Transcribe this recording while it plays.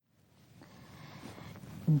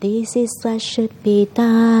This is what should be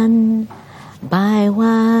done by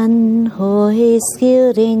one who is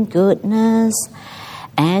skilled in goodness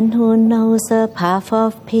and who knows the path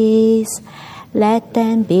of peace. Let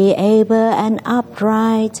them be able and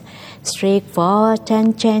upright, straightforward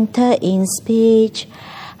and gentle in speech,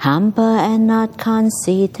 humble and not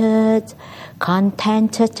conceited,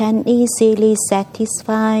 contented and easily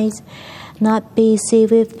satisfied, not busy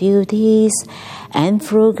with beauties, and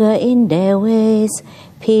frugal in their ways,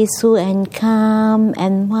 peaceful and calm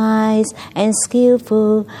and wise and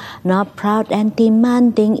skillful, not proud and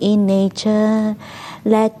demanding in nature.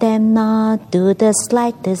 Let them not do the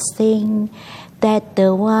slightest thing that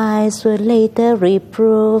the wise will later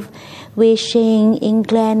reprove, wishing in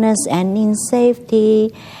gladness and in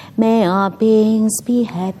safety. May all beings be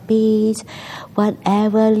happy,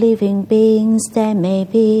 whatever living beings there may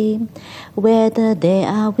be, whether they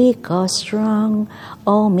are weak or strong,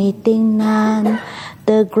 omitting none,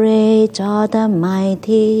 the great or the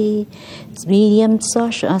mighty, medium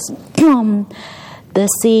social, the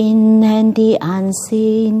seen and the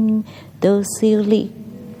unseen, those who live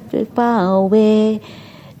far away,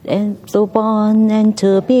 and to born and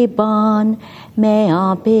to be born. May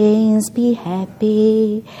all beings be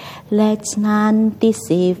happy. Let none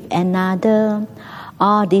deceive another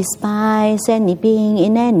or despise any being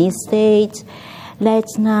in any state. Let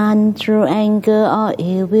none through anger or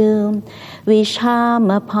ill will wish harm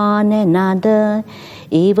upon another.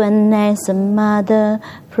 Even as a mother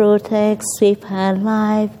protects with her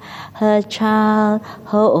life her child,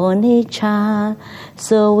 her only child,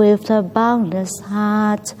 so with a boundless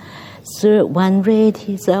heart, through one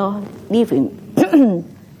radiance of living,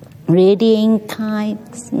 radiating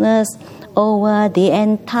kindness over the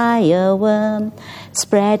entire world,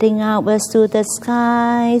 spreading outwards to the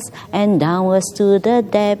skies and downwards to the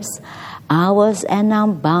depths, ours and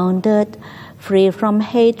unbounded, free from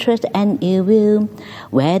hatred and evil,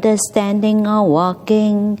 whether standing or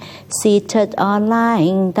walking, seated or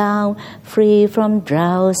lying down, free from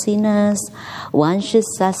drowsiness. One should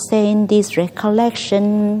sustain this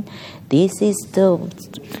recollection. This is the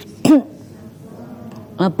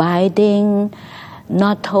abiding,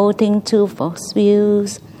 not holding to false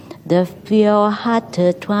views, the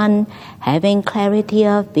pure-hearted one, having clarity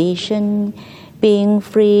of vision, being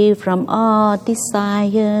free from all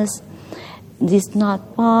desires, is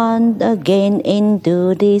not born again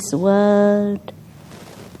into this world.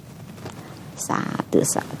 Sadhu,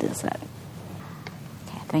 sadhu, sadhu.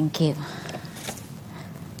 Okay, thank you.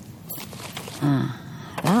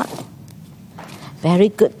 Very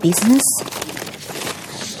good business.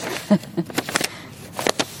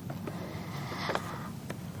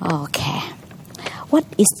 Okay. What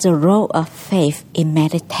is the role of faith in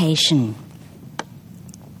meditation?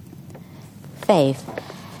 Faith.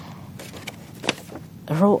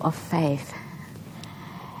 Role of faith.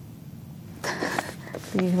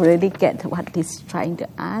 Do you really get what he's trying to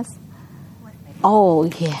ask? Oh,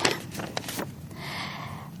 yeah.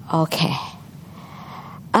 Okay.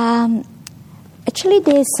 Actually,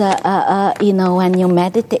 there's when you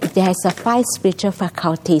meditate, there's 5 spiritual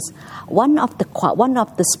faculties. One of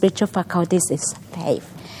the spiritual faculties is faith.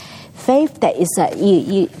 Faith, that is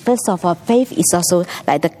first of all, faith is also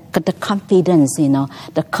like the confidence,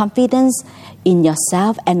 the confidence in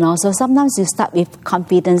yourself, and also sometimes you start with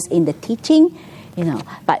confidence in the teaching,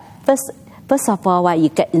 But first of all, you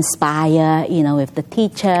get inspired, with the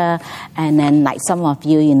teacher, and then like some of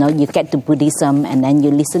you, you get to Buddhism, and then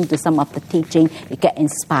you listen to some of the teaching, you get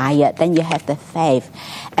inspired, then you have the faith.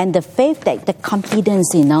 And the faith, that the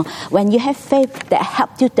confidence, when you have faith, that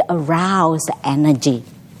helps you to arouse the energy.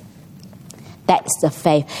 That's the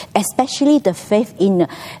faith, especially the faith in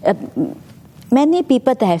many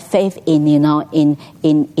people that have faith in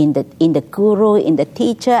in the guru, in the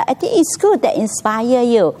teacher. I think it's good, that inspire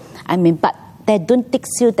you. But they don't take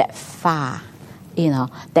you that far.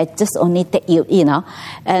 They just only take you,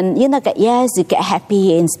 and yes, you get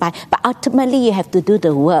happy, inspired, but ultimately you have to do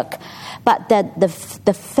the work. But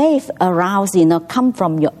the faith aroused, come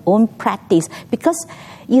from your own practice, because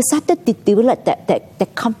you started to develop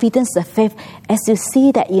that confidence, the faith, as you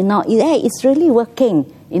see that, it's really working.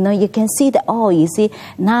 You can see that, you see,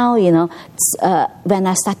 now, when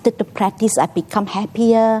I started to practice, I become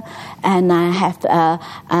happier, and I have,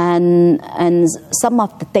 and some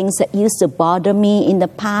of the things that used to bother me in the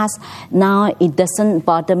past, now it doesn't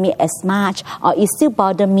bother me as much, or it still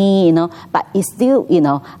bother me, but it's still,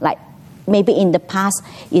 like maybe in the past,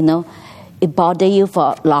 it bothered you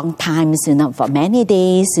for long times, for many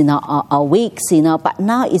days, or weeks, but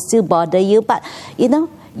now it still bothers you, but,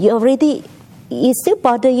 it still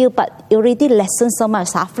bothers you, but you already lessen so much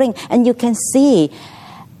suffering, and you can see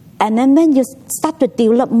And then when you start to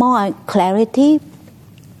develop more clarity,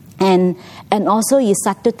 and also you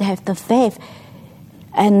start to have the faith,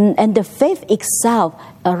 and the faith itself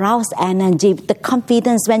arouses energy. The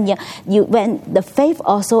confidence when the faith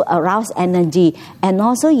also arouses energy, and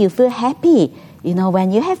also you feel happy.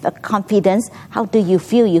 When you have a confidence, how do you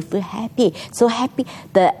feel? You feel happy. So happy.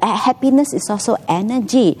 The happiness is also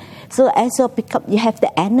energy. So as you have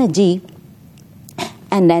the energy,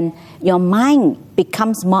 and then your mind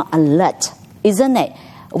becomes more alert, isn't it?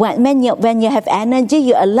 When you have energy,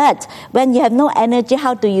 you're alert. When you have no energy,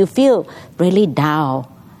 how do you feel? Really down.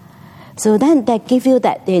 So then they give you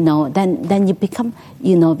that, then you become,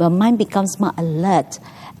 the mind becomes more alert.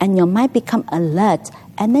 And your mind becomes alert.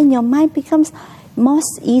 And then your mind becomes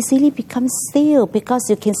most easily becomes still because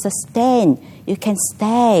you can sustain, you can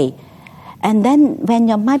stay. And then when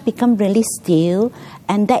your mind becomes really still,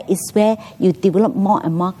 and that is where you develop more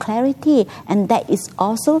and more clarity, and that is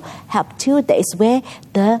also help you. That is where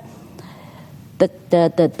the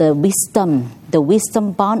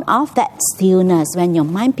wisdom born of that stillness. When your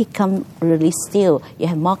mind becomes really still, you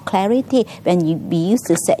have more clarity. When you be used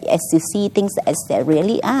to say, as you see things as they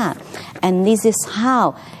really are, and this is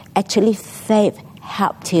how actually faith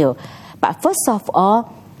helped you. But first of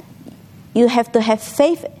all, you have to have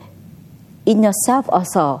faith in yourself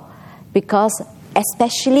also, because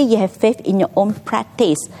especially you have faith in your own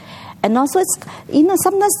practice. And also it's,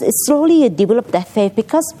 sometimes it's slowly you develop that faith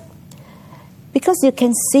because you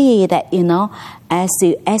can see that, as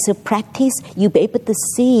you practice, you'll be able to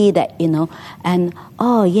see that, and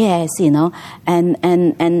oh yes, and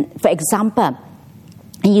for example,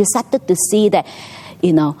 you started to see that,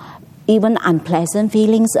 even unpleasant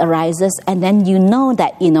feelings arises, and then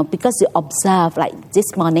that, because you observe, like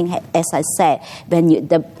this morning, as I said, when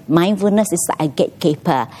the mindfulness is like a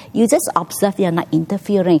gatekeeper. You just observe, you're not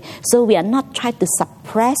interfering. So we are not trying to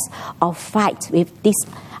suppress or fight with these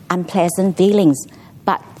unpleasant feelings,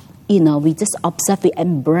 but, we just observe, we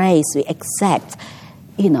embrace, we accept,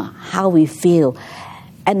 how we feel.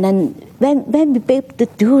 And then when we be able to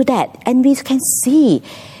do that, and we can see,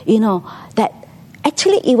 that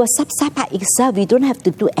actually it will subside by itself. We don't have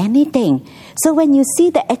to do anything. So when you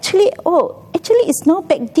see that actually it's no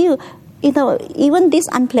big deal. Even these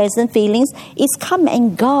unpleasant feelings is come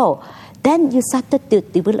and go. Then you started to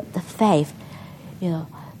develop the faith.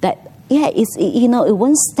 That it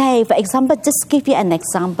won't stay. For example, just give you an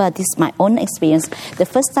example. This is my own experience. The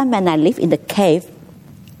first time when I lived in the cave,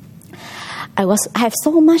 I have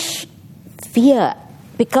so much fear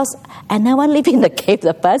because I never lived in the cave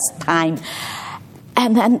the first time.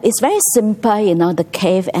 And then it's very simple, the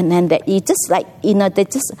cave, and then you just they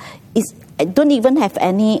just don't even have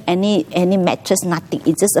any mattress, nothing.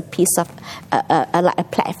 It's just a piece of like a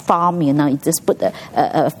platform, You just put a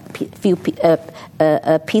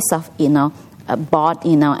piece of a board,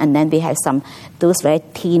 and then we have those very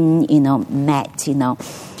thin mats,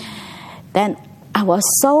 Then I was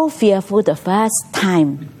so fearful the first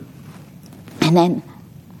time, and then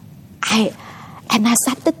I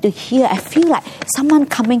started to hear, I feel like someone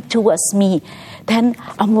coming towards me. Then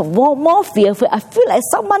I'm more fearful. I feel like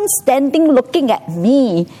someone standing looking at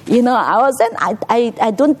me.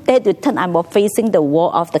 I don't dare to turn. I'm facing the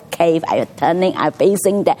wall of the cave. I'm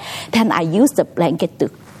facing that. Then I use the blanket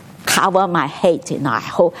to cover my head. I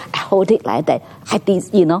hold it like that.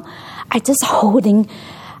 I just holding.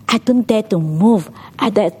 I don't dare to move.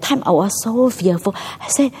 At that time, I was so fearful. I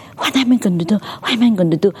said, what am I going to do? What am I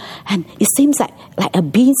going to do? And it seems like a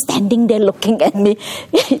being standing there looking at me.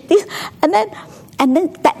 and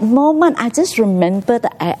then that moment, I just remember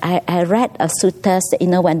that I read a sutta,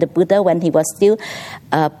 when the Buddha, when he was still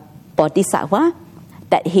Bodhisattva,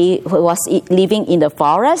 that he was living in the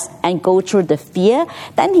forest and go through the fear.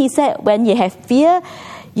 Then he said, when you have fear,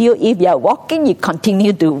 if you're walking, you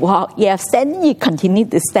continue to walk. You're standing, you continue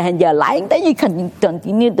to stand. You're lying, then you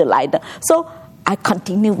continue to lie down. So I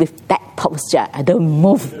continue with that posture. I don't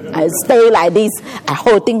move. I stay like this. I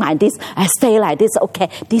holding like this. I stay like this. Okay,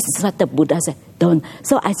 this is what the Buddha said. Don't.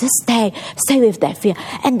 So I just stay with that fear.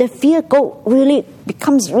 And the fear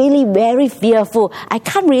becomes really very fearful. I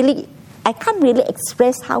can't really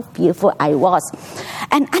express how fearful I was.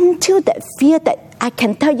 And until that fear that I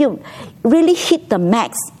can tell you really hit the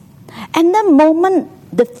max. And the moment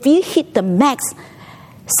the fear hit the max,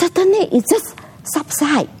 suddenly it just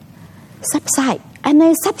subside. And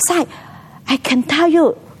I subside. I can tell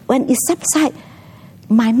you, when it subsides,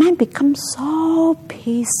 my mind becomes so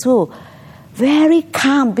peaceful, very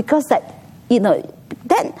calm, because that, then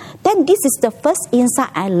this is the first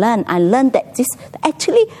insight I learned. I learned that this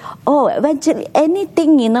actually, eventually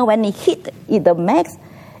anything, when it hit the max,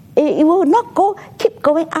 it will not keep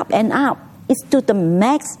going up and up. It's to the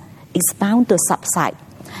max. It's bound to subside.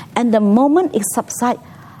 And the moment it subsides,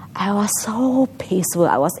 I was so peaceful.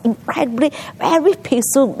 I was incredibly, very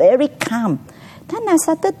peaceful, very calm. Then I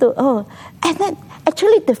started to, and then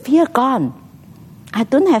actually the fear gone. I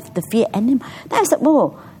don't have the fear anymore. Then I said,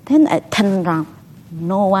 then I turned around.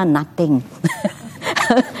 No one, nothing.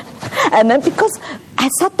 And then because I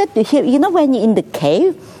started to hear, when you're in the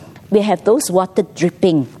cave, we have those water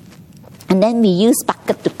dripping. And then we use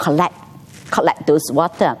bucket to collect those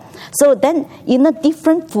water. So then,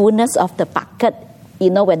 different fullness of the bucket,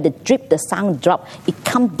 when the drip, the sound drop, it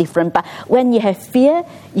comes different. But when you have fear,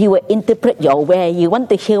 you will interpret your way. You want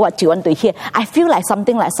to hear what you want to hear. I feel like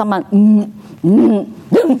something like someone,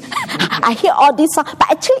 I hear all this sound, but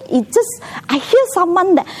actually I hear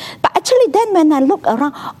someone that, but actually then when I look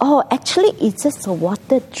around, actually it's just the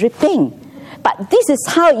water dripping. But this is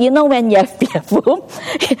how, when you're fearful,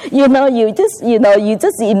 you just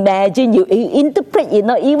imagine, you interpret,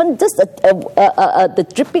 even just the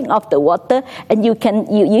dripping of the water, and you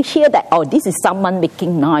hear that, this is someone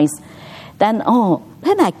making noise. Then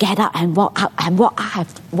I get up and walk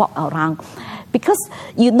around. Because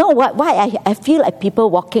why I feel like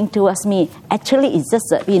people walking towards me, actually it's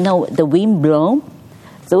just, the wind blow,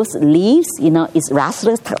 those leaves, it's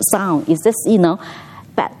rustling sound. It's just,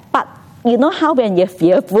 but how when you're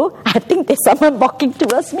fearful, I think there's someone walking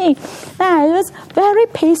towards me. It was very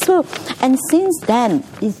peaceful. And since then,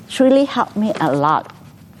 it's truly helped me a lot.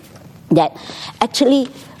 That actually,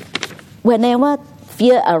 whenever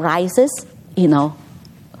fear arises,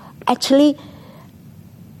 actually,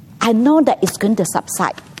 I know that it's going to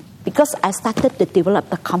subside. Because I started to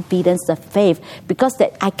develop the confidence, the faith, because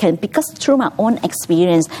through my own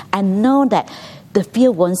experience, I know that the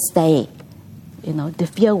fear won't stay. The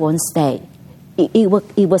fear won't stay. It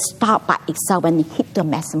will stop by itself when it hit the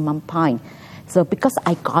maximum point. So because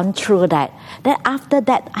I gone through that, then after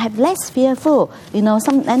that I have less fearful. And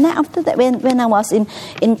then after that, when I was in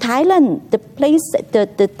Thailand, the place,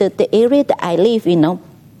 the area that I live,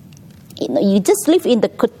 you just live in the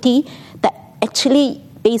kuti that actually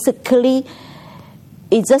basically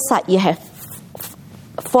it's just like you have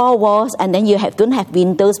 4 walls, and then you don't have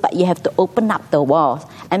windows, but you have to open up the walls.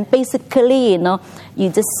 And basically, you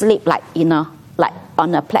just sleep like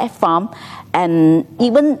on a platform. And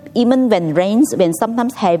even when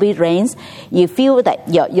sometimes heavy rains, you feel that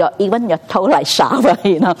your toe like shower,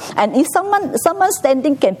 And if someone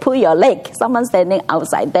standing can pull your leg, someone standing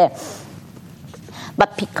outside there.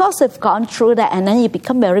 But because you've gone through that, and then you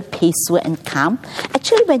become very peaceful and calm.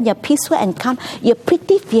 Actually, when you're peaceful and calm, you're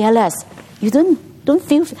pretty fearless. You don't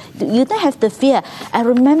have the fear. I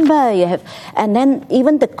remember you have, and then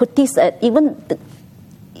even the kutis,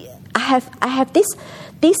 I have this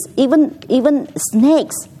even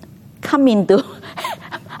snakes come into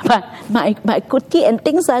my kuti and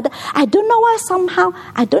things like that. I don't know why somehow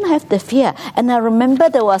I don't have the fear. And I remember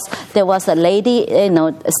there was a lady,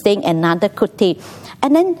 staying in another kuti,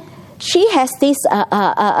 and then she has this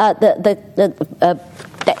I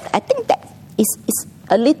think that is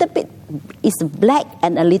a little bit, it's black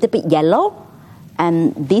and a little bit yellow.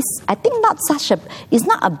 And this, I think not such a, it's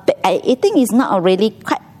not a, I think it's not a really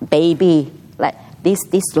quite baby, like this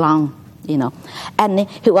long, And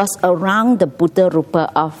he was around the Buddha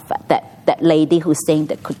Rupa of that lady who's saying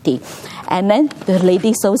the kuti. And then the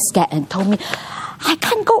lady so scared and told me, I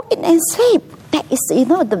can't go in and sleep. That is,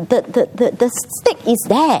 the stick is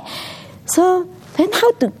there. So then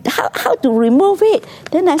how to remove it?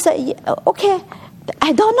 Then I said, okay.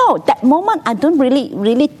 I don't know. That moment, I don't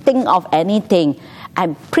really think of anything.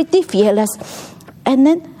 I'm pretty fearless. And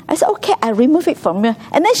then I said, okay, I remove it from you.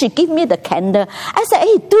 And then she gave me the candle. I said,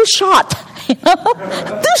 hey, too short. Too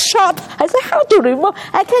short. I said, how to remove?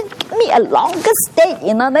 I can give me a longer stick,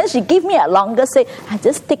 Then she gave me a longer stick. I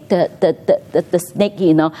just take the snake,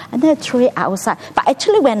 and then I throw it outside. But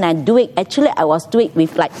actually, when I do it, I was doing it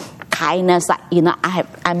with like kindness, like,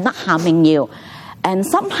 I'm not harming you. And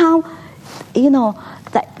somehow,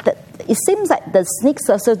 that it seems like the snakes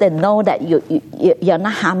also, they know that you're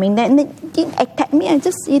not harming them. And they didn't attack me. I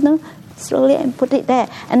just, slowly and put it there.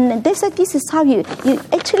 And they said, this is how you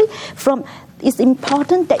actually, it's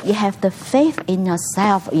important that you have the faith in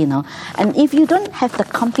yourself, And if you don't have the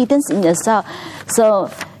confidence in yourself, so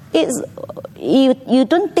you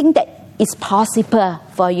don't think that it's possible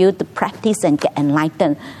for you to practice and get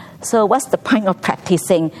enlightened. So what's the point of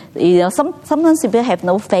practicing? Sometimes people have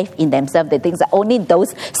no faith in themselves. They think that only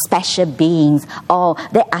those special beings,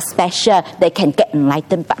 they are special, they can get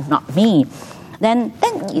enlightened, but not me. Then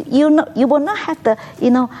you will not have the,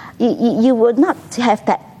 you will not have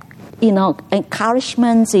that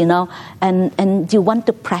encouragements, and you want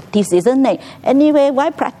to practice, isn't it? Anyway, why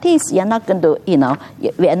practice? You're not going to,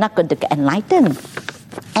 we are not going to get enlightened.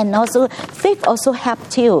 And also, faith also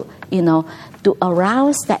helps you, to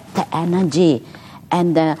arouse that energy,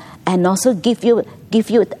 and also give you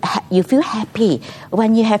you feel happy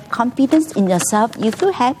when you have confidence in yourself. You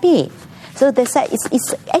feel happy. So they say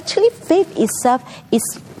it's actually faith itself is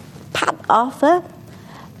part of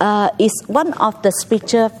is one of the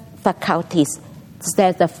spiritual faculties.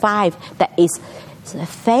 There's the 5 that is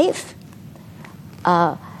faith,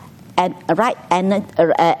 and right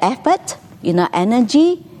effort,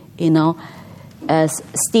 energy,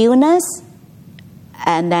 stillness,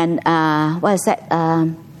 and then what is that?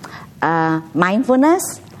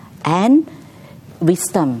 Mindfulness and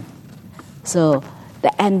wisdom. So,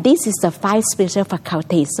 and this is the 5 spiritual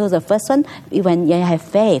faculties. So the first one, when you have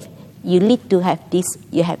faith, you need to have this.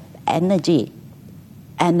 You have energy,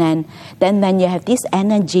 and then when you have this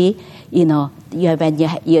energy, when you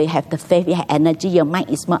have the faith, you have energy. Your mind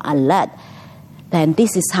is more alert. Then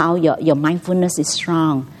this is how your mindfulness is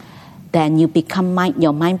strong. Then you become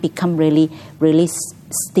your mind become really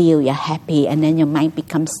still. You're happy, and then your mind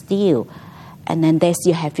becomes still, and then there's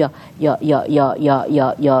you have your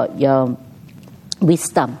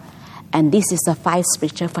wisdom, and this is the 5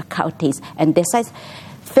 spiritual faculties. And they say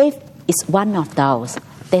faith is one of those.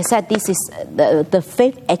 They said this is the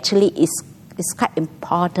faith actually is quite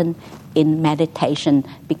important in meditation,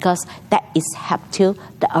 because that is help to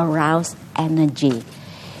the arouse energy.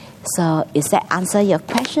 So, is that answer your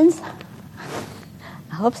questions?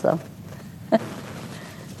 I hope so.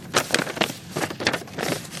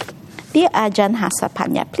 Dear Ajahn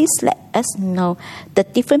Hasapanya, please let us know the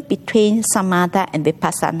difference between Samatha and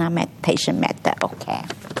Vipassana meditation method. Okay.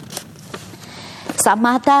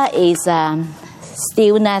 Samatha is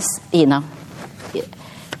stillness, you'll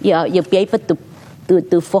be able to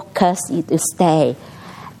focus, to stay.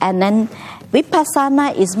 And then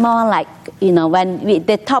Vipassana is more like, when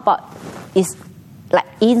they talk about, is like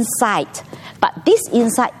insight. But this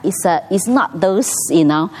insight is not those,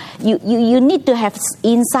 you need to have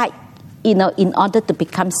insight, in order to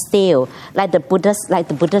become still. Like the Buddha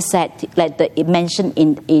said, it mentioned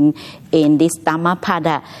in this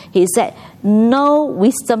Dhammapada, he said, no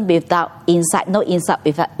wisdom without insight, no insight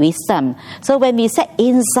without wisdom. So when we say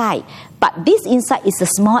insight, but this insight is a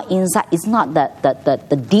small insight, it's not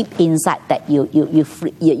the deep insight that you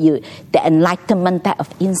the enlightenment type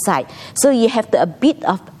of insight. So you have a bit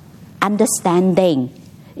of understanding,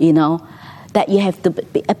 that you have to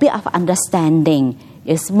be a bit of understanding.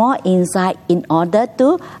 A small insight in order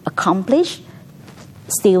to accomplish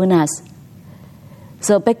stillness.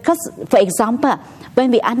 So because, for example, when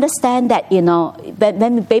we understand that,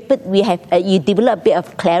 when we have, you develop a bit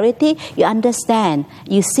of clarity, you understand,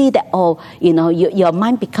 you see that, your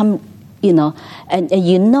mind become, and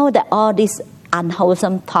you know that all these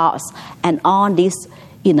unwholesome thoughts and all this,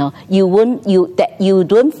 you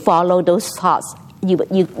don't follow those thoughts. You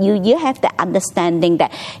have the understanding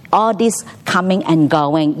that all this coming and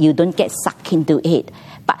going, you don't get sucked into it.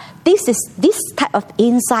 But this type of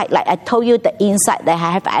insight, like I told you, the insight that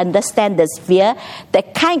I have, I understand the sphere, the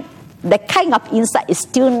kind of insight is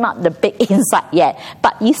still not the big insight yet.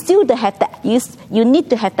 But you still have you need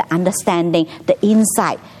to have the understanding, the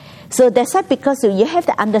insight. So that's why, because you have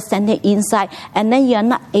the understanding, insight, and then you're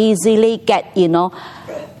not easily get,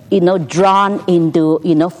 drawn into,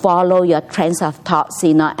 follow your trends of thoughts,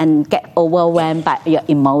 and get overwhelmed by your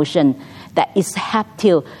emotion. That is help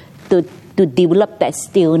you to develop that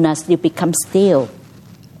stillness. You become still.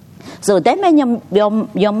 So then when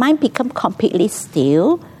your mind become completely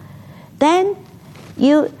still, then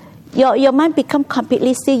your mind become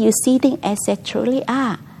completely still. You see things as they truly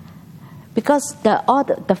are, because all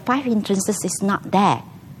the 5 hindrances is not there,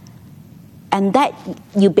 and that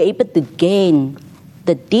you'll be able to gain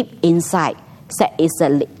the deep insight that is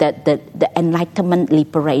the enlightenment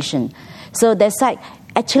liberation. So there's like,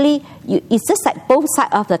 actually, it's just like both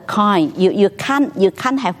sides of the coin. You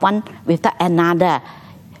can't have one without another.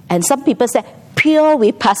 And some people say pure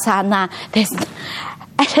vipassana. There's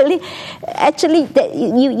actually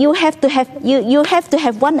you have to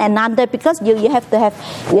have one another, because you have to have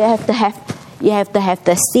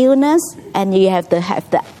the stillness, and you have to have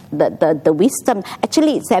the wisdom.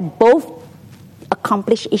 Actually, it's that both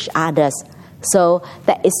accomplish each other's. So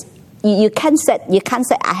that is, you can't say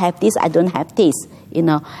I have this, I don't have this.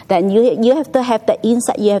 Then you have to have the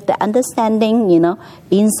insight, you have the understanding.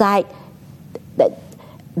 Insight. That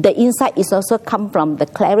the insight is also come from the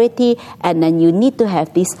clarity, and then you need to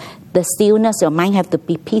have this the stillness, your mind have to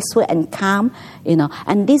be peaceful and calm,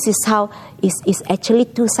 and this is how it's actually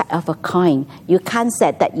two sides of a coin. You can't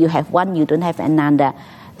say that you have one, you don't have another.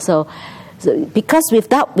 So because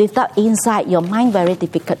without insight, your mind very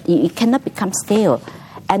difficult. You cannot become still,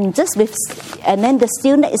 and then the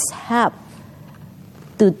stillness is help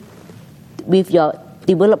to with your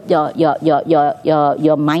develop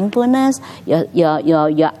your mindfulness, your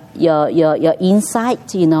insight.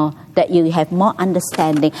 That you have more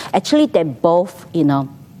understanding. Actually, they both they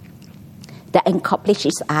accomplish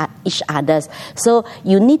each other. So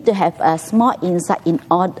you need to have a small insight in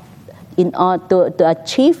order to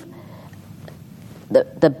achieve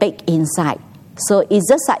the big insight. So it's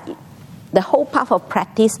just like the whole path of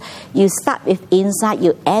practice. You start with insight,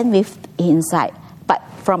 you end with insight, but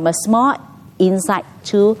from a small insight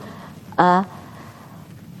to a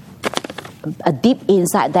deep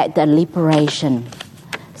insight, that the liberation.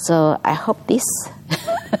 So I hope this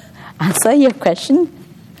answer your question.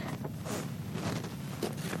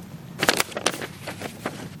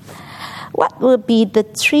 What would be the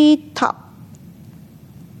 3 top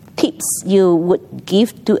tips you would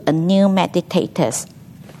give to a new meditators?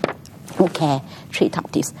 Okay, 3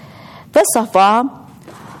 top tips. First of all,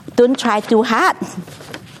 don't try too hard.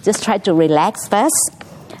 Just try to relax first,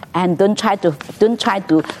 and don't try to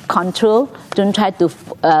control. Don't try to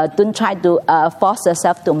force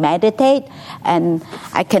yourself to meditate. And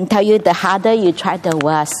I can tell you, the harder you try, the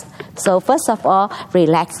worse. So first of all,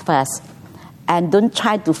 relax first, and don't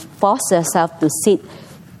try to force yourself to sit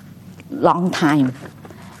long time.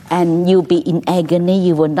 And you'll be in agony.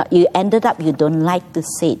 You ended up you don't like to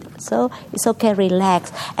sit. So it's okay.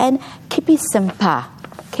 Relax and keep it simple.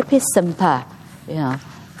 Keep it simple.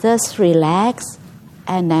 Just relax,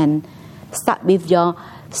 and then start with you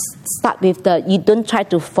don't try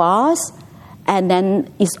to force, and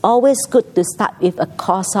then it's always good to start with a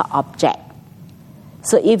causal object.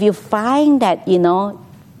 So if you find that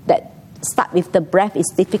that start with the breath is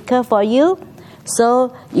difficult for you,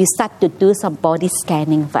 so you start to do some body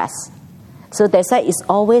scanning first. So that's why it's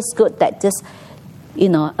always good that just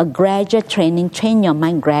a gradual training, train your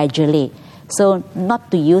mind gradually. So not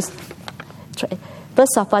to use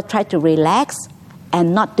first of all, try to relax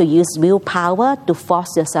and not to use willpower to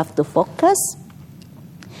force yourself to focus.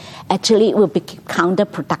 Actually, it will be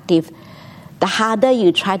counterproductive. The harder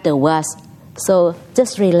you try, the worse. So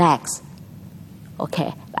just relax.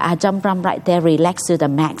 Okay, Ajahn Brahm right there, relax to the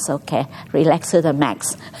max. Okay, relax to the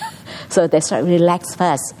max. So that's right, relax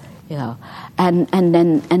first. And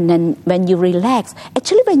then when you relax,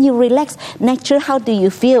 naturally, how do you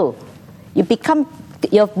feel?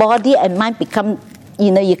 Your body and mind become.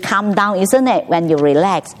 You calm down, isn't it, when you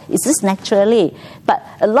relax? It's just naturally. But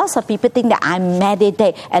a lot of people think that I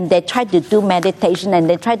meditate, and they try to do meditation, and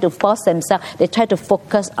they try to force themselves. They try to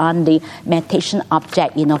focus on the meditation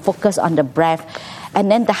object, focus on the breath. And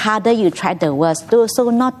then the harder you try, the worse. So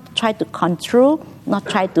not try to control, not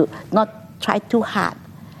try too hard.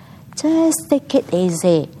 Just take it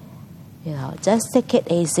easy. Just take it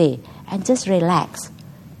easy and just relax.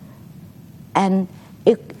 And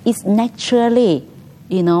it's naturally.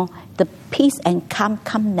 The peace and calm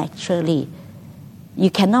come naturally. You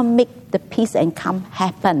cannot make the peace and calm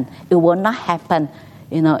happen. It will not happen.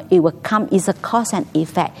 It will come. It's a cause and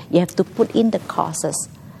effect. You have to put in the causes.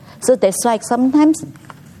 So that's why sometimes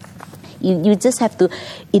you just have to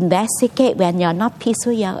investigate when you're not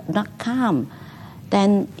peaceful, you're not calm.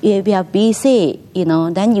 Then if you are busy,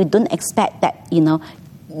 then you don't expect that,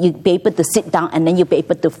 you be able to sit down and then you'll be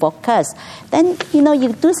able to focus. Then,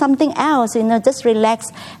 you do something else, just relax,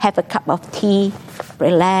 have a cup of tea,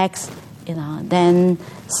 relax, then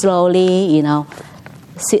slowly,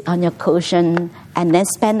 sit on your cushion and then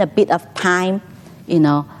spend a bit of time,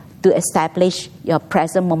 to establish your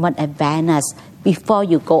present moment awareness before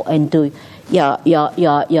you go into your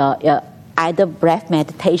either breath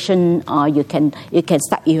meditation, or you can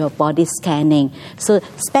start your body scanning. So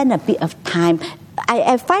spend a bit of time.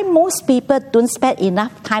 I find most people don't spend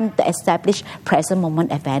enough time to establish present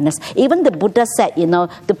moment awareness. Even the Buddha said,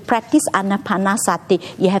 to practice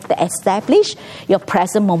anapanasati, you have to establish your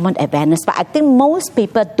present moment awareness. But I think most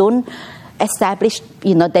people don't establish,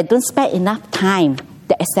 they don't spend enough time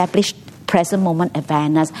to establish present moment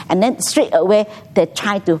awareness. And then straight away, they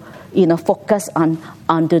try to, focus on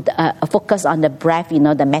the breath,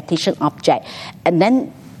 the meditation object. And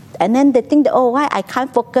then they think that, why I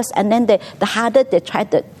can't focus? And then the harder they try,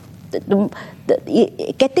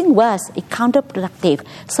 getting worse. It's counterproductive.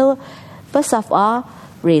 So first of all,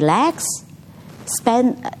 relax.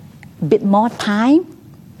 Spend a bit more time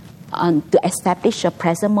to establish your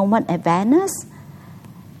present moment awareness.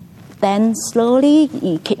 Then slowly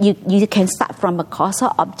you can start from a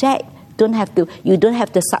causal object. You don't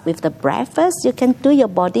have to start with the breath first. You can do your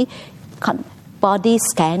body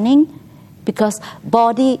scanning, because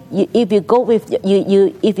body. If you go with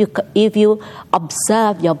if you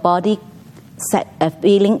observe your body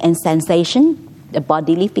feeling and sensation, the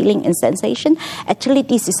bodily feeling and sensation, actually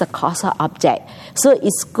this is a causal object. So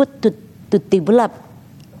it's good to develop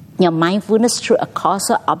your mindfulness through a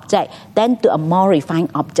causal object than to a more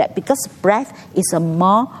refined object, because breath is a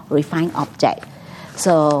more refined object.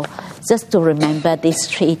 So just to remember these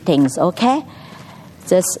three things, okay?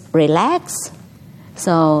 Just relax.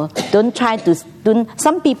 So don't try to.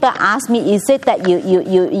 Some people ask me, is it that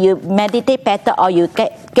you meditate better or you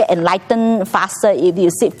get enlightened faster if you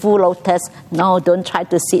sit full lotus? No, don't try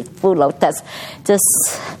to sit full lotus.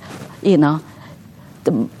 Just,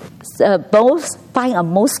 both find a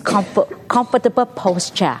most comfortable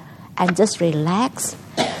posture and just relax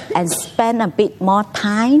and spend a bit more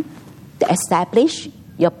time to establish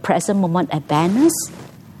your present moment awareness,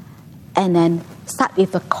 and then start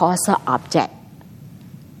with a causal object.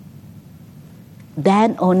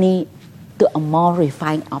 Then only to a more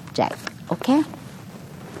refined object. Okay?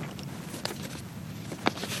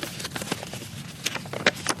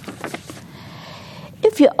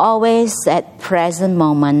 If you're always at present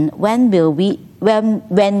moment, when will we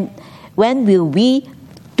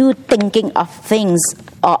do thinking of things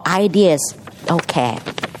or ideas? Okay.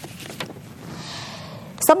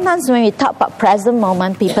 Sometimes when we talk about present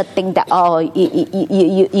moment, people think that,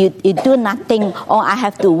 you do nothing, I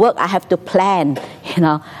have to work, I have to plan,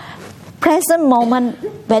 Present moment,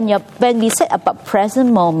 when we say about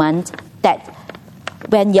present moment, that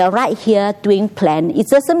when you're right here doing plan, it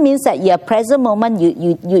doesn't mean that your present moment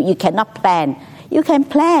you cannot plan. You can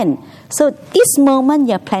plan. So this moment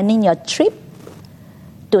you're planning your trip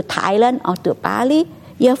to Thailand or to Bali,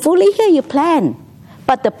 you're fully here, you plan.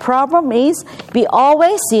 But the problem is we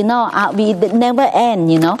always, we never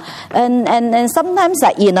end, and sometimes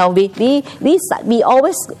we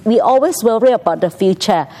always worry about the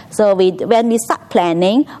future. So when we start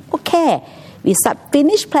planning, okay, we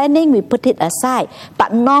finish planning, we put it aside.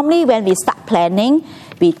 But normally when we start planning,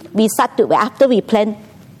 we start to, after we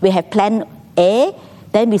have plan A,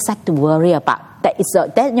 then we start to worry about that.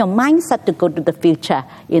 Then your mind starts to go to the future,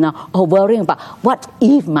 or worrying about what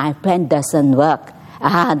if my plan doesn't work.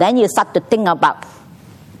 Then you start to think about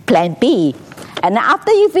plan B. And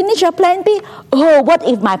after you finish your plan B, what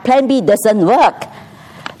if my plan B doesn't work?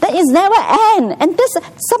 That is never end. And this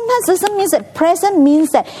sometimes doesn't mean that present means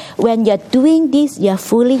that when you're doing this, you're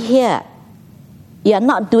fully here. You're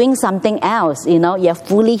not doing something else, you're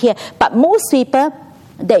fully here. But most people,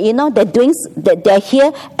 they're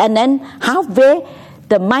here, and then halfway,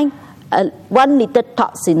 the mind, one little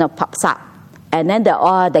thoughts, pops up. And then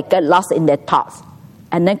they get lost in their thoughts.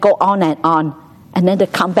 And then go on, and then they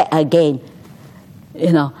come back again,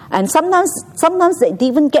 And sometimes they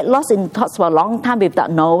even get lost in thoughts for a long time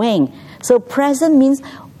without knowing. So present means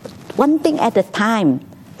one thing at a time.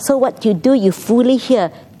 So what you do, you fully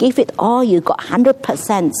here, give it all. You got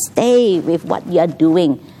 100%. Stay with what you are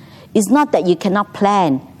doing. It's not that you cannot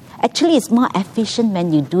plan. Actually, it's more efficient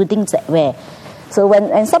when you do things that way. So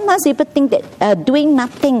and sometimes people think that doing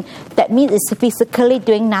nothing, that means it's physically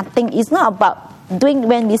doing nothing. It's not about doing.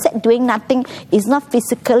 When we say doing nothing, it's not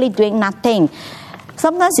physically doing nothing.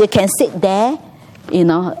 Sometimes you can sit there,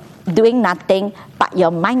 doing nothing, but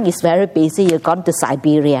your mind is very busy. You've gone to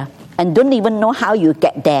Siberia and don't even know how you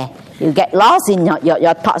get there. You get lost in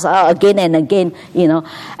your thoughts again and again,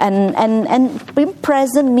 And being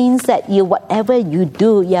present means that whatever you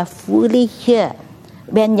do, you're fully here.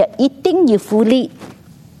 When you're eating, you're fully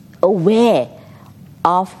aware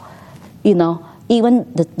of,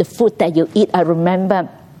 even the food that you eat. I remember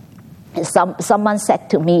someone said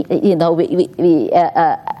to me,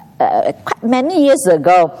 quite many years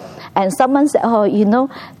ago, and someone said,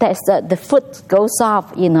 that's the food goes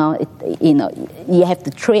off, you have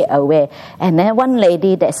to throw it away. And then one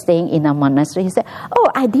lady that's staying in a monastery, he said,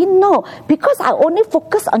 I didn't know, because I only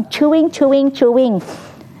focus on chewing,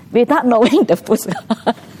 without knowing the food.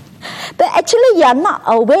 That actually you're not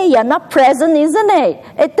aware, you're not present, isn't it?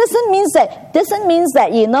 It doesn't mean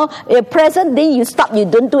that you're present, then you stop, you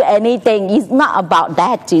don't do anything. It's not about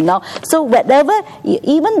that, So whatever,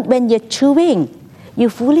 even when you're chewing, you're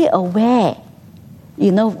fully aware.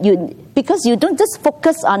 Because you don't just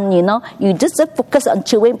focus on, you just focus on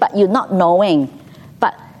chewing, but you're not knowing.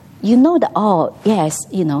 But you know that, yes,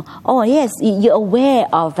 you're aware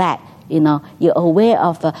of that. You're aware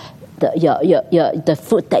of the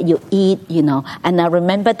food that you eat, And I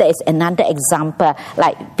remember there is another example,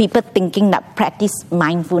 like people thinking that practice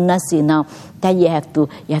mindfulness, that you have to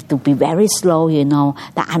be very slow,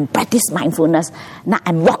 that I'm practice mindfulness. Now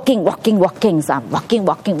I'm walking. So I'm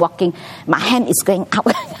walking. My hand is going up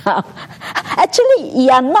and up. Actually, you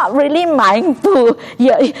are not really mindful.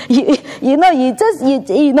 You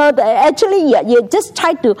just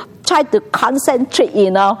try to concentrate,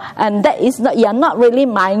 and that is not, you're not really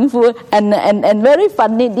mindful. And very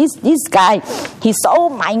funny, this guy, he's so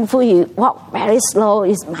mindful. He walk very slow.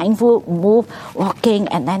 He's mindful, walking,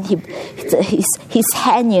 and then his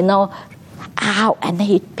hand, out, and then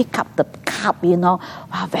he pick up the cup,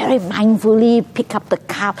 very mindfully pick up the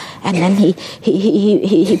cup, and then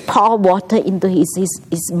he pour water into his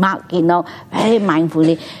mug, very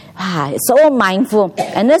mindfully. So mindful.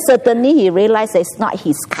 And then suddenly he realized it's not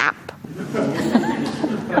his cup.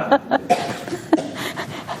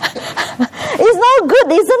 It's not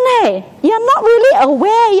good, isn't it? You're not really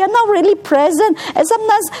aware. You're not really present. And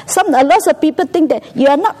sometimes lots of people think that you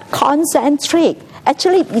are not concentrate.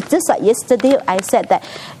 Actually, it's just like yesterday I said that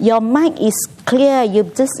your mind is clear. You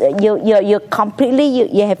completely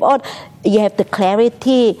you have the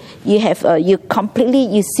clarity. You completely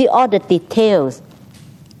you see all the details.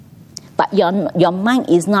 But your mind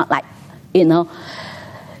is not like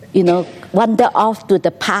wander off to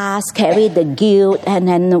the past, carry the guilt, and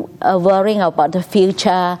then worrying about the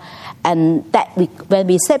future. And that when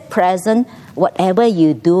we say present, whatever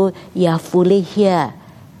you do, you are fully here.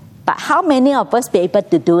 But how many of us be able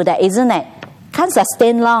to do that, isn't it? Can't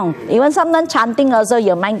sustain long. Even sometimes chanting also,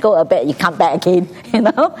 your mind go a bit, you come back again,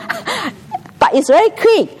 But it's very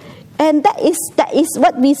quick. And that is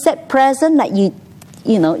what we said present, like you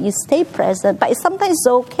stay present, but sometimes it's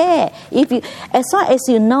okay. As long as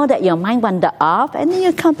you know that your mind wander off, and then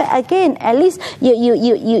you come back again, at least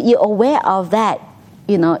you're aware of that.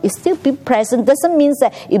 It's still being present. Doesn't mean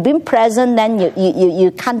that you've been present, then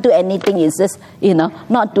you can't do anything. It's just,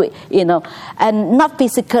 not do it, and not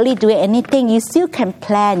physically do anything. You still can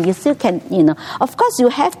plan. You still can, Of course, you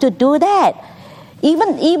have to do that.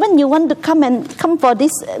 Even you want to come for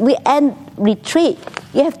this weekend retreat,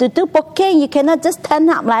 you have to do booking. You cannot just turn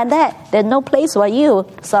up like that. There's no place for you.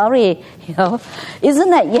 Sorry,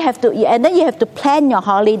 Isn't it? You have to, and then you have to plan your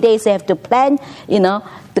holidays. You have to plan,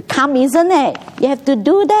 to come, isn't it? You have to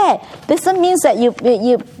do that. Doesn't mean that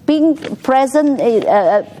you being present.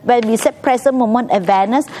 When we say present moment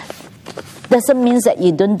awareness, doesn't mean that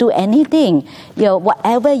you don't do anything.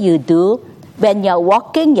 Whatever you do, when you're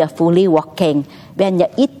walking, you're fully walking. When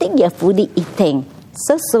you're eating, you're fully eating.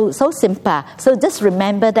 So simple. So just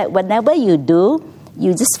remember that whenever you do,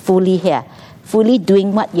 you just fully here, fully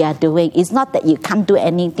doing what you are doing. It's not that you can't do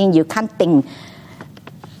anything, you can't think.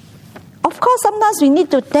 Of course, sometimes we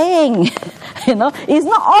need to think. It's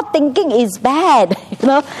not all thinking is bad.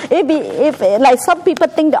 If like some people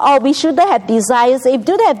think that we shouldn't have desires. If you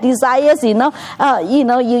don't have desires, you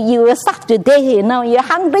will start today. You're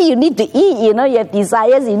hungry, you need to eat. You have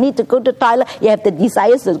desires, you need to go to toilet. You have the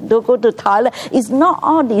desires to go to toilet. It's not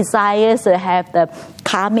all desires that have the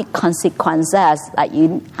karmic consequences. Like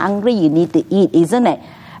you hungry, you need to eat, isn't it?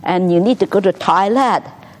 And you need to go to toilet.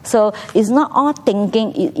 So it's not all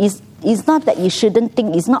thinking. It's not that you shouldn't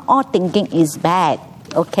think. It's not all thinking is bad.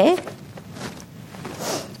 Okay?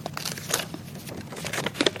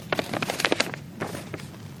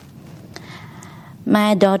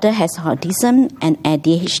 My daughter has autism and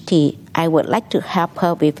ADHD. I would like to help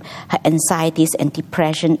her with her anxieties and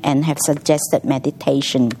depression and have suggested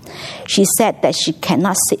meditation. She said that she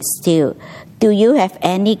cannot sit still. Do you have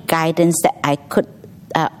any guidance that I could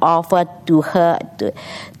offer to her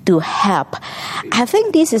to help? I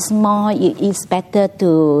think this is more. It's better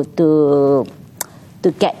to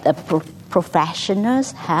get a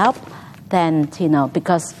professional's help than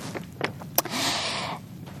because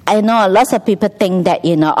I know lots of people think that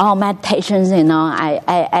meditations.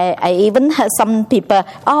 I even heard some people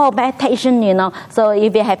meditation. So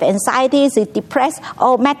if you have anxieties, you're depressed,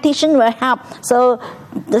 meditation will help. So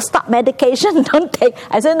stop medication. Don't take.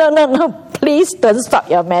 I said no. Please don't stop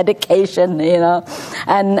your medication.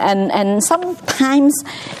 And sometimes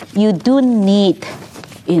you do need.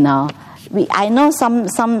 I know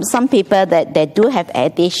some people that they do have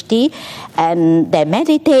ADHD and they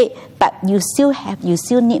meditate, but you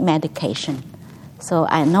still need medication. So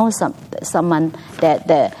I know someone that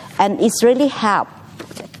and it's really help.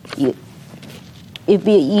 If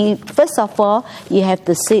you first of all you have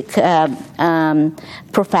to seek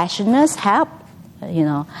professionals' help.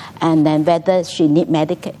 And then whether she need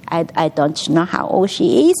medication, I don't know how old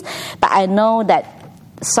she is, but I know that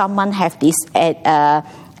someone have this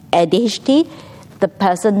ADHD, the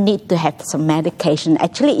person need to have some medication.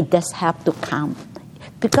 Actually, it does help to calm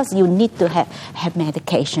because you need to have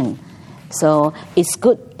medication. So it's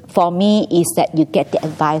good for me is that you get the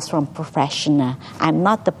advice from professional. I'm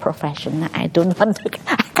not the professional. I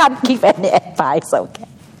can't give any advice, okay?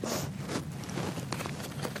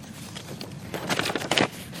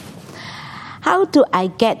 How do I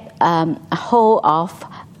get a hold of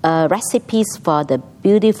recipes for the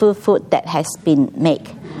beautiful food that has been made?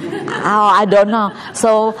 I don't know.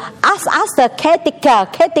 So ask the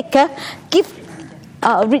caretaker give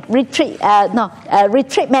retreat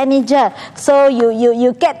manager. So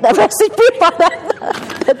you get the recipe for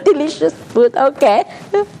the delicious food. Okay.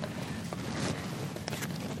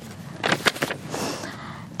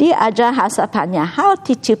 Dear Ajahn Hasapanya, how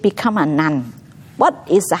did you become a nun? What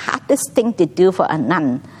is the hardest thing to do for a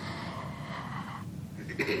nun?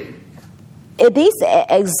 It is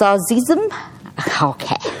exorcism.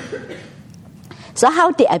 Okay. So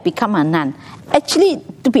how did I become a nun? Actually,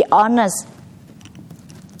 to be honest,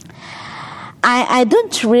 I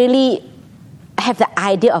don't really have the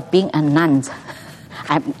idea of being a nun.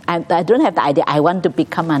 I don't have the idea I want to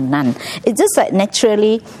become a nun. It's just like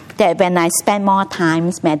naturally that when I spend more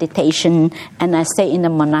time meditation and I stay in the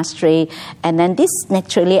monastery, and then this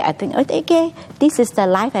naturally I think, okay, this is the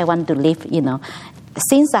life I want to live,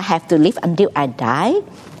 Since I have to live until I die,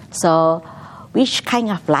 so which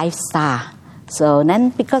kind of lifestyle? So then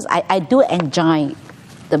because I do enjoy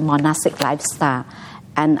the monastic lifestyle,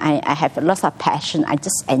 and I have lots of passion. I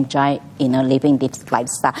just enjoy, living this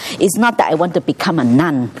lifestyle. It's not that I want to become a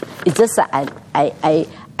nun. It's just that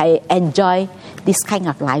I enjoy this kind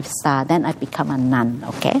of lifestyle. Then I become a nun,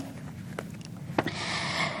 okay?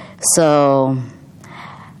 So,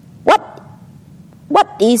 what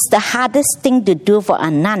is the hardest thing to do for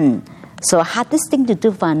a nun? So, hardest thing to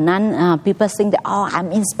do for a nun, people think that,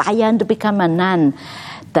 I'm inspired to become a nun.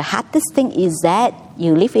 The hardest thing is that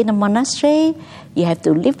you live in a monastery, you have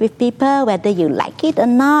to live with people, whether you like it or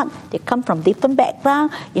not. They come from different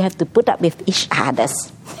backgrounds. You have to put up with each other.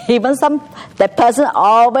 Even that person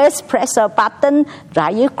always press a button,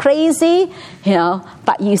 drive you crazy,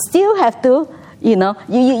 but you still have to,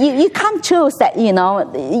 you can't choose that,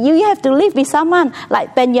 you have to live with someone.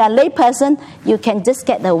 Like when you're a lay person, you can just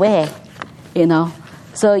get away,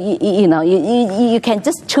 So you can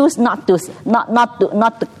just choose not to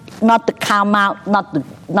come out,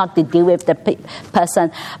 not to deal with the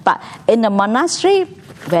person. But in the monastery,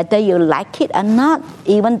 whether you like it or not,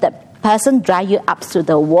 even the person drive you up to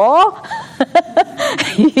the wall,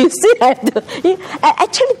 you still have to.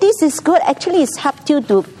 Actually, this is good. Actually, it's helped you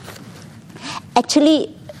to.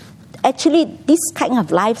 Actually, this kind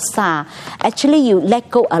of lifestyle. Actually, you let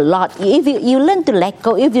go a lot. If you learn to let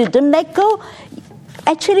go, if you don't let go,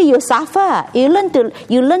 actually you suffer. You learn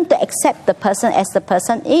to accept the person as the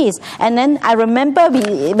person is. And then I remember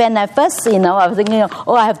when I first, I was thinking,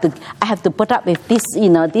 I have to put up with this,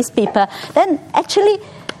 these people. Then actually,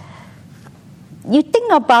 you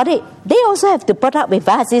think about it, they also have to put up with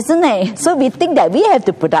us, isn't it? So we think that we have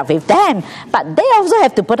to put up with them, but they also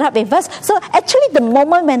have to put up with us. So actually, the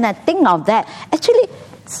moment when I think of that,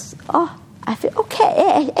 I feel,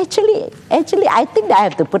 okay, actually, I think that I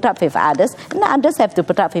have to put up with others, and others have to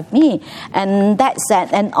put up with me. And that's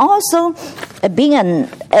that. And also, being a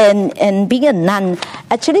nun,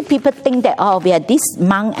 actually people think that, we are these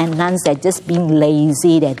monks and nuns, they're just being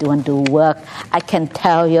lazy, they don't want to work. I can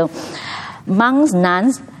tell you, monks,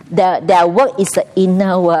 nuns, their work is the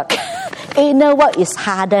inner work. Inner work is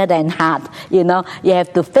harder than hard. You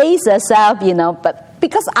have to face yourself, but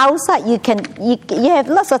because outside you have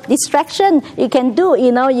lots of distraction. You can do,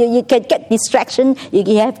 you can get distraction.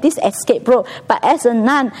 You have this escape route. But as a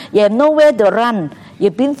nun, you have nowhere to run.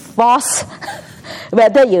 You've been forced.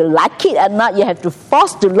 Whether you like it or not, you have to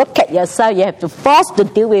force to look at yourself. You have to force to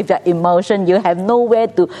deal with your emotion. You have nowhere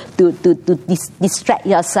to distract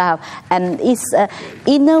yourself. And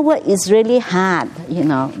inner work is really hard.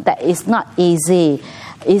 That is not easy.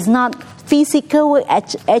 It's not physical work.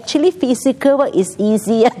 Actually, physical work is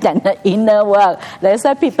easier than the inner work. That's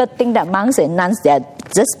why people think that monks and nuns, they are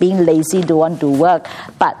just being lazy, don't want to work.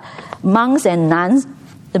 But monks and nuns,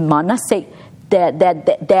 the monastic,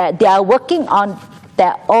 they are working on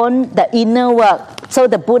the inner work. So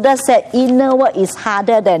the Buddha said inner work is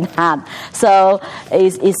harder than hard. So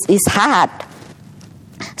it's hard.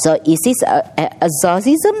 So is this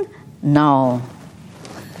exorcism? No.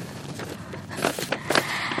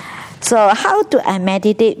 So how do I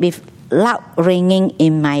meditate with loud ringing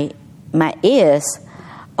in my ears?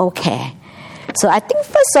 Okay. So I think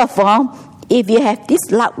first of all, if you have this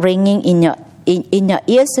loud ringing in your in your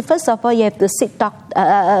ears, first of all, you have to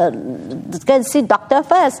go and see doctor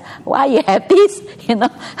first. Why you have this,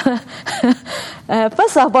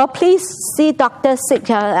 first of all, please see doctor,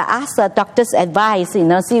 ask the doctor's advice,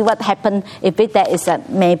 see what happened, if there is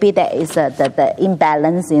maybe there is the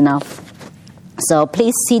imbalance, So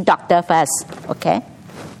please see doctor first, okay?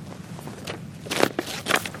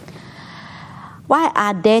 Why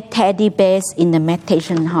are there teddy bears in the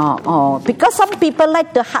meditation hall? Oh, because some people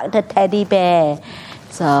like to hug the teddy bear.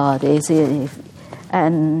 So they say,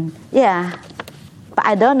 and yeah, but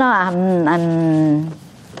I don't know.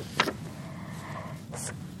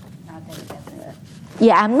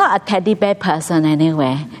 I'm not a teddy bear person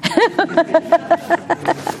anyway.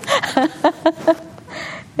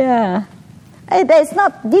 Yeah,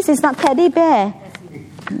 this is not teddy bear.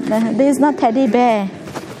 This is not teddy bear.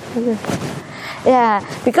 Yeah,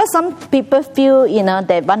 because some people feel,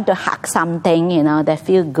 they want to hug something, they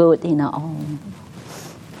feel good, Oh,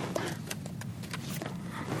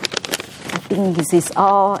 I think this is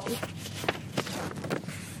all.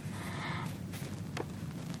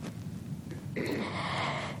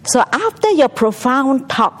 So after your profound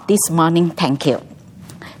talk this morning, thank you,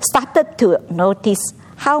 started to notice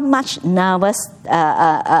how much nervous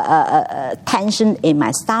tension in my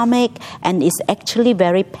stomach, and it's actually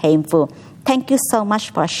very painful. Thank you so much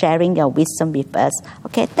for sharing your wisdom with us.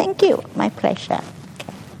 Okay, thank you. My pleasure.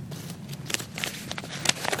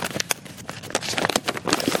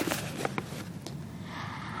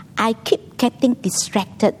 I keep getting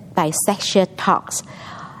distracted by sexual talks.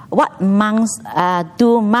 What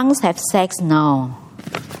do monks have sex? No.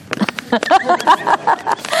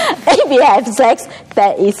 If you have sex,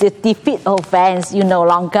 that is a defeat offense. You're no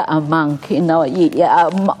longer a monk, or no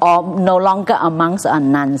longer a monks or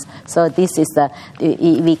nuns. So this is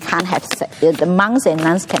we can't have sex. The monks and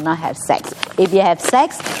nuns cannot have sex. If you have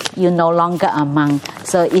sex, you're no longer a monk.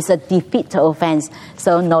 So it's a defeat offense.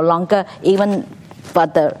 So no longer, even for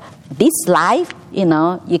this life,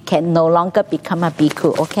 you can no longer become a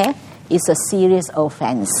bhikkhu, okay? It's a serious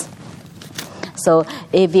offense. So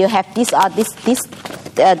if you have this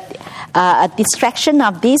distraction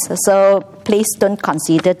of this, so please don't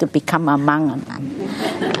consider to become a monk or nun.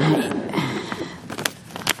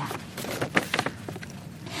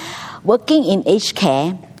 Working in aged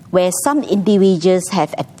care, where some individuals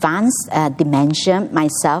have advanced dementia,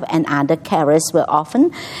 myself and other carers will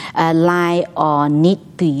often lie or need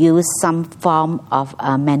to use some form of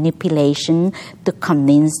manipulation to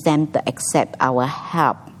convince them to accept our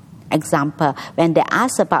help. Example, when they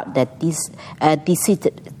ask about the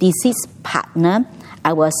deceased partner,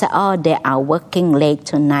 I will say, they are working late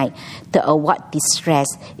tonight to avoid distress.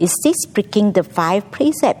 Is this breaking the 5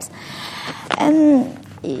 precepts? And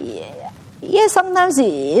sometimes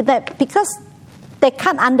because they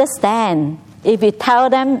can't understand. If you tell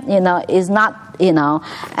them, it's not,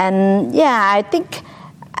 and I think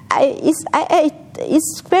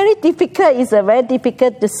it's very difficult. It's very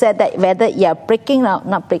difficult to say that whether you're breaking or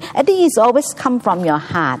not breaking. I think it's always come from your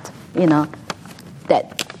heart,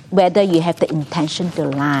 that whether you have the intention to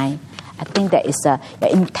lie. I think that your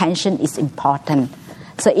intention is important.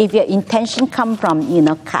 So if your intention come from,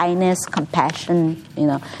 kindness, compassion,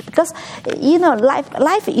 because,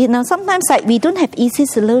 life, sometimes we don't have easy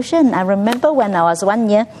solution. I remember when I was 1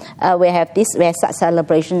 year, we had such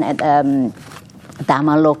celebration at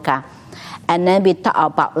Dhammaloka. And then we talk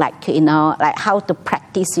about how to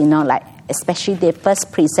practice, especially the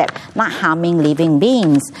first precept, not harming living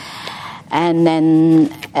beings. And then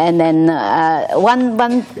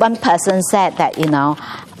one person said that,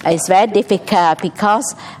 it's very difficult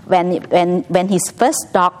because when his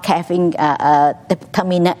first dog having the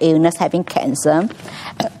terminal illness, having cancer,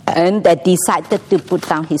 and they decided to put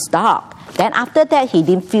down his dog. Then after that, he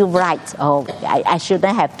didn't feel right. Oh, I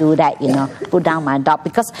shouldn't have do that, put down my dog,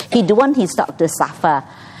 because he don't want his dog to suffer.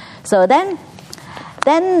 So then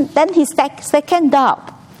his second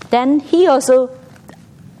dog, then he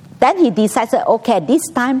decided, okay, this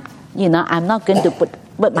time, I'm not going to put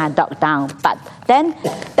my dog down. But then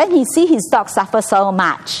he see his dog suffer so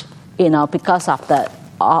much, because of the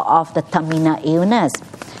terminal illness.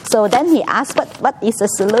 So then he asked, what is the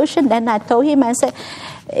solution? Then I told him, I said,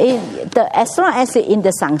 as long as you're in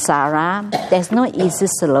the samsara, there's no easy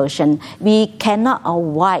solution. We cannot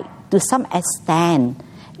avoid, to some extent,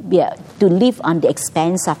 to live on the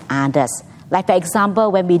expense of others. Like, for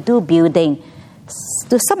example, when we do building,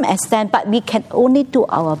 to some extent, but we can only do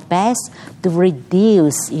our best to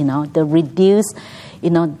reduce,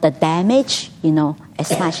 the damage,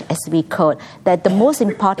 as much as we could. That the most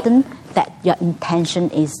important, that your intention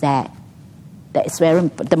is that That is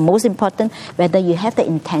the most important, whether you have the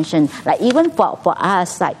intention. Like even for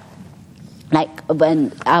us, like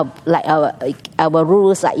when our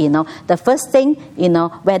rules, like, the first thing,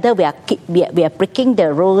 whether we are breaking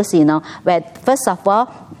the rules, where first of all,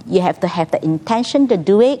 you have to have the intention to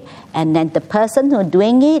do it, and then the person who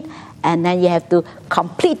doing it, and then you have to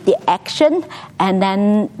complete the action, and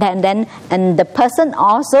then the person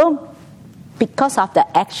also, because of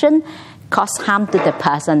the action, cause harm to the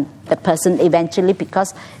person eventually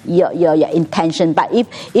because your intention. But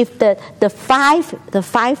if the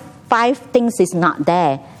five things is not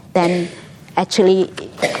there, then actually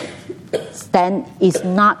then it's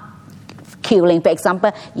not killing. For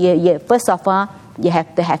example, you first of all you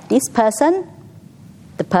have to have this person,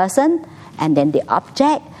 the person, and then the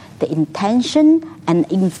object, the intention, and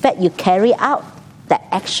in fact you carry out the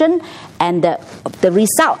action, and the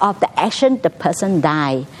result of the action, the person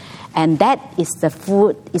die. And that is the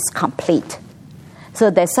food is complete. So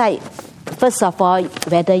that's why, first of all,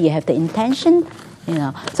 whether you have the intention,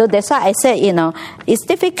 So that's why I said, it's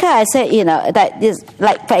difficult. I said, that this,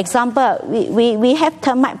 like for example, we have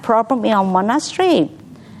termite problem in our monastery.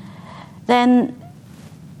 Then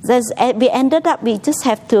we ended up, we just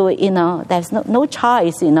have to, there's no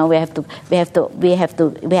choice. We have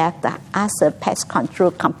to ask a pest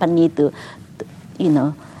control company to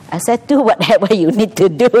I said, do whatever you need to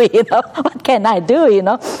do, What can I do,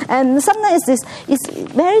 And sometimes it's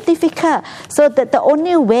very difficult. So that the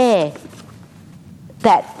only way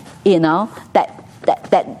that,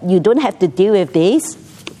 that you don't have to deal with this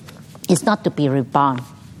is not to be reborn.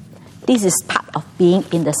 This is part of being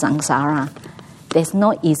in the samsara. There's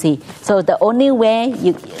no easy. So the only way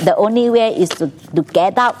is to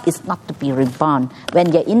get out is not to be reborn.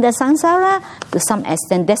 When you're in the samsara, to some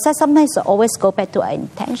extent, that's why sometimes we always go back to our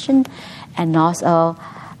intention, and also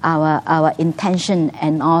our intention,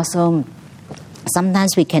 and also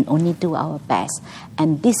sometimes we can only do our best.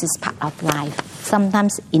 And this is part of life,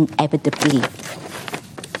 sometimes inevitably.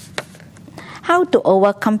 How to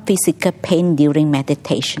overcome physical pain during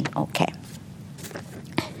meditation? Okay.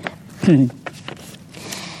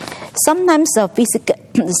 Sometimes the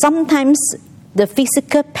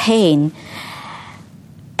physical pain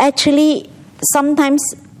actually sometimes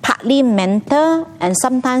partly mental, and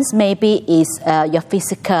sometimes maybe is your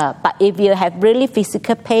physical. But if you have really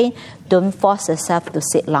physical pain, don't force yourself to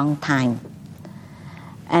sit long time.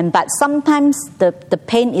 But sometimes the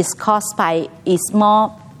pain is caused by is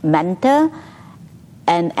more mental,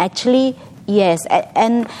 and actually yes,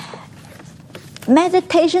 and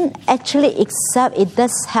meditation actually itself, it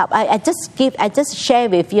does help. I just share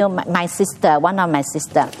with you my sister, one of my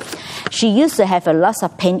sister. She used to have a lot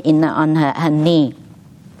of pain on her knee.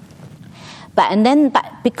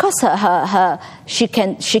 But because she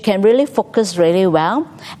can really focus really well,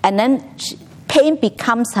 and then pain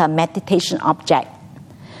becomes her meditation object.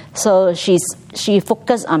 So she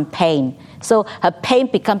focused on pain. So her pain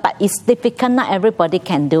becomes, but it's difficult. Not everybody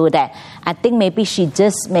can do that. I think maybe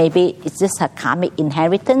maybe it's just her karmic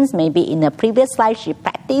inheritance. Maybe in a previous life she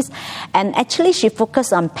practiced, and actually she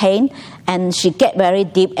focused on pain, and she get very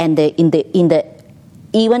deep, and in the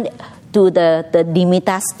even to the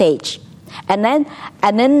nimitta stage, and then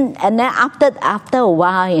after a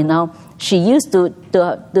while, she used to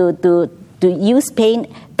use pain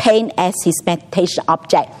as his meditation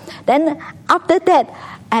object. Then after that,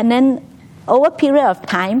 and then over a period of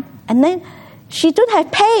time, and then she don't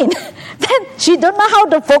have pain. Then she don't know how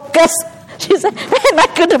to focus. She said, "Where am I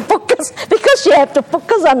going to focus?" Because she have to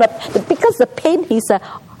focus on because the pain is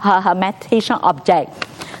her meditation object.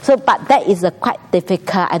 So, but that is quite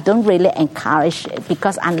difficult. I don't really encourage it,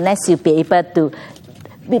 because unless you be able to,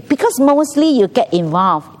 because mostly you get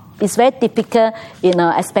involved. It's very difficult,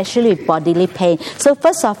 especially with bodily pain. So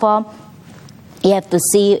first of all, you have to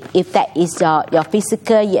see if that is your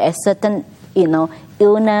physical, you have certain,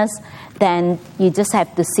 illness, then you just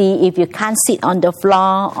have to see if you can't sit on the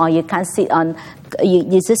floor, or you can't sit on,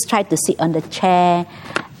 you just try to sit on the chair,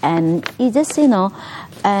 and you just, and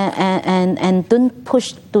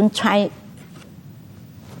don't try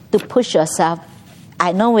to push yourself.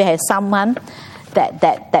 I know we have someone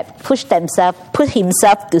that put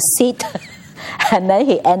himself to sit, and then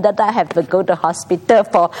he ended up having to go to the hospital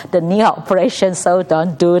for the knee operation. So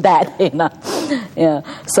don't do that, Yeah.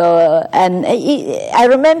 So I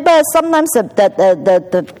remember sometimes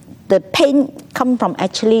the pain come from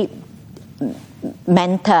actually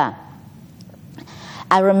mental.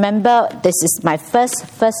 I remember this is my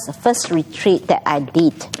first retreat that I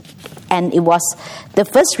did, and it was the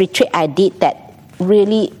first retreat I did that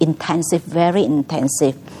really intensive, very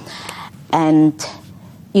intensive, and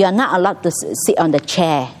you are not allowed to sit on the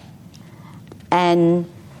chair. And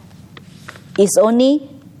it's only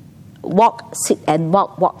walk, sit and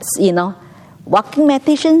walk, you know. Walking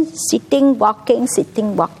meditation, sitting, walking,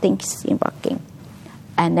 sitting, walking, sitting, walking.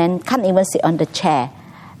 And then can't even sit on the chair.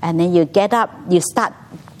 And then you get up, you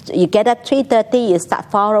get up 3:30, you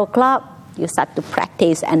start 4 o'clock, you start to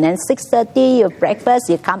practice. And then 6:30, you breakfast,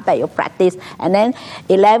 you come back, you practice. And then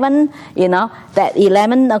 11, you know, that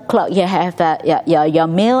 11 o'clock you have your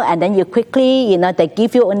meal, and then you quickly, you know, they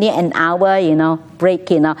give you only an hour, you know,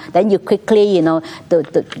 break, you know. Then you quickly, you know,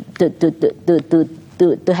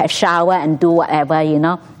 to have shower and do whatever, you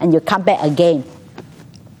know, and you come back again.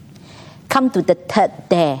 Come to the third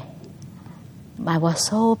day. I was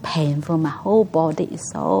so painful. My whole body is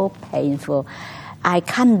so painful. When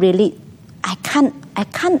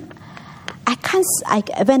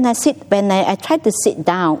I tried to sit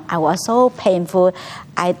down, I was so painful.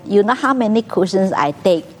 You know how many cushions I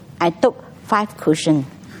take? I took 5 cushions.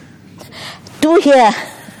 2 here,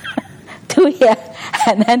 2 here,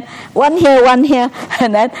 and then 1 here,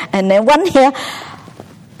 and then 1 here.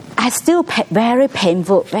 I still very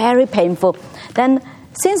painful, very painful. Then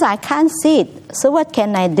since I can't sit, so what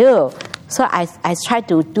can I do? So I try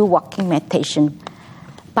to do walking meditation,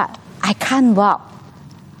 but I can't walk.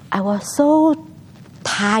 I was so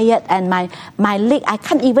tired, and my leg, I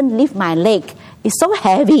can't even lift my leg. It's so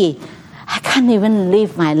heavy. I can't even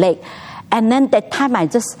lift my leg. And then that time I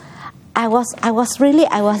was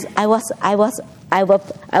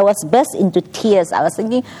burst into tears. I was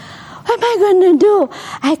thinking, what am I going to do?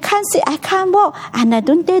 I can't sit, I can't walk, and I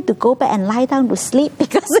don't dare to go back and lie down to sleep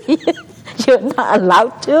because you're not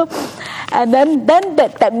allowed to. And then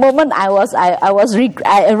that moment I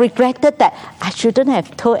regretted that I shouldn't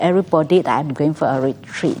have told everybody that I'm going for a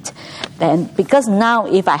retreat. Then because now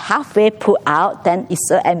if I halfway pull out, then it's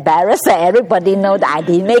so embarrassed that everybody know that I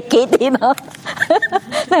didn't make it, you know.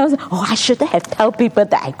 I was, I shouldn't have told people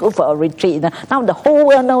that I go for a retreat. You know? Now the whole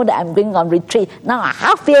world know that I'm going on retreat. Now I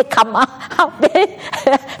halfway come out, halfway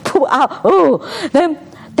pull out. Then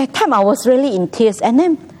that time I was really in tears, and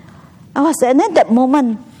then that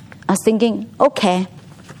moment I was thinking, okay,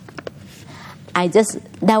 I just,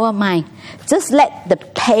 never mind. Just let the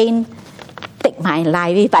pain take my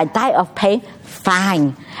life. If I die of pain,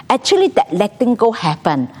 fine. Actually, that letting go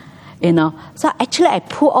happened, you know. So actually, I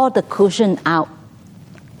pull all the cushion out,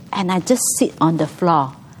 and I just sit on the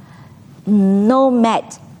floor. No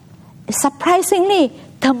mat. Surprisingly,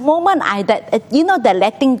 the moment the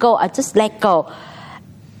letting go, I just let go.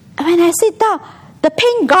 When I sit down, the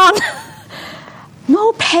pain gone.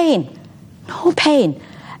 No pain.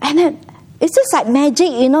 And then it's just like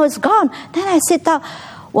magic, you know, it's gone. Then I sit down,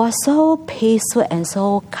 was so peaceful and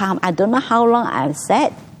so calm. I don't know how long I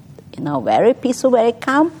sat, you know, very peaceful, very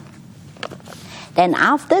calm. Then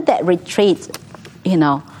after that retreat, you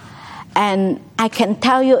know, and I can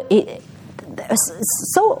tell you, it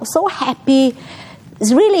was so happy.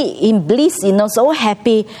 It's really in bliss, you know, so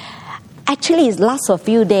happy. Actually, it lasts for a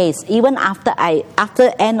few days. Even after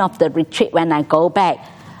end of the retreat, when I go back,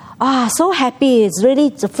 so happy. It's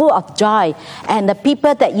really full of joy. And the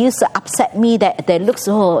people that used to upset me, that they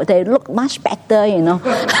look much better, you know.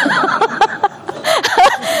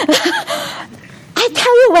 I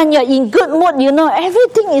tell you, when you're in good mood, you know,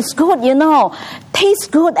 everything is good, you know, tastes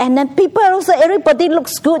good, and then people also, everybody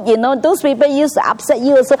looks good, you know. Those people used to upset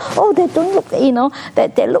you also. They don't look, you know,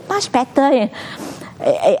 they look much better.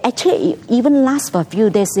 Actually, even lasts for a few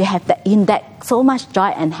days. You have in that so much joy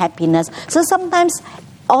and happiness. So sometimes,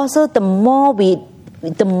 also the more we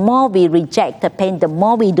reject the pain, the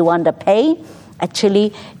more we don't want the pain.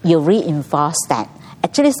 Actually, you reinforce that.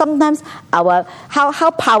 Actually, sometimes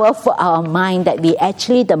how powerful our mind, that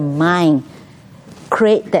the mind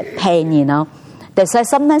create that pain. You know, that's why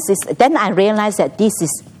sometimes then I realize that this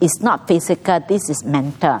is not physical. This is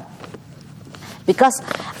mental. Because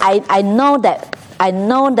I know that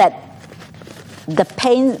the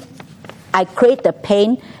pain, I create the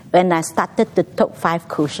pain when I started to take 5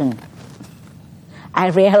 cushions. I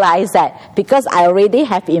realized that because I already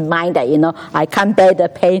have in mind that, you know, I can't bear the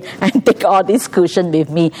pain and take all these cushions with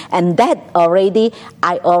me. And I already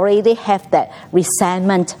have that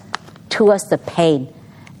resentment towards the pain.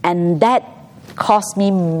 And that caused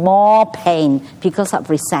me more pain because of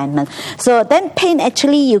resentment. So then pain,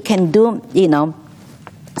 actually, you can do, you know,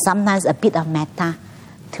 sometimes a bit of metta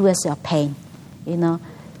towards your pain, you know,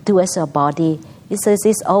 towards your body. It says,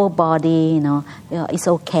 this old body, you know, it's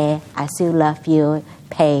okay. I still love you.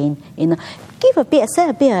 Pain, you know. Give a bit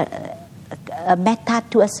a metta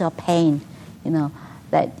towards your pain, you know.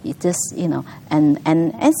 That it just, you know, and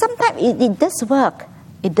sometimes it does work.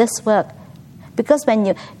 It does work. Because when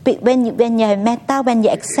you have metta, when you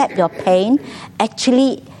accept your pain,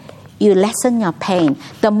 actually you lessen your pain.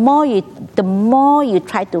 The more you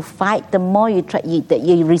try to fight, the more you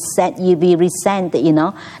resent. You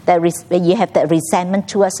know, when you have that resentment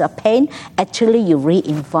towards your pain, actually you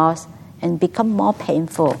reinforce and become more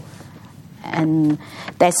painful. And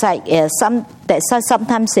that's like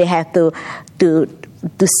sometimes you have to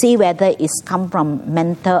see whether it's come from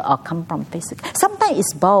mental or come from physical. Sometimes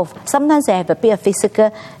it's both. Sometimes they have a bit of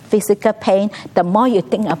physical pain. The more you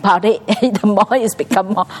think about it, the more it's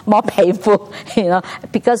become more painful, you know,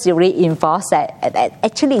 because you reinforce that.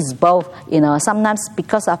 Actually, it's both, you know. Sometimes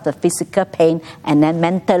because of the physical pain, and then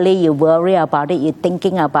mentally you worry about it, you're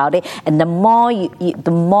thinking about it, and the more you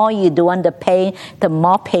do want the pain, the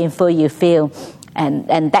more painful you feel,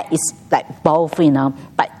 and that is like both, you know.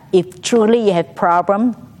 But if truly you have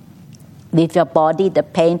problem with your body, the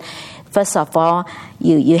pain, first of all,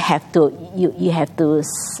 you have to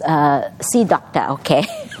see doctor, okay,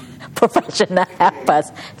 professional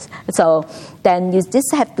helpers. So then you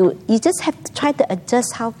just have to try to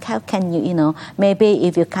adjust. How can you know, maybe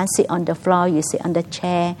if you can't sit on the floor, you sit on the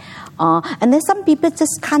chair, and then some people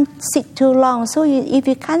just can't sit too long. So if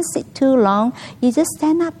you can't sit too long, you just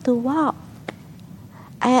stand up to walk.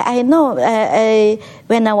 I know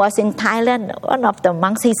when I was in Thailand, one of the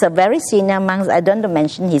monks, he's a very senior monk, I don't want to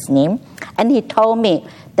mention his name, and he told me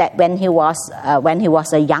that when he was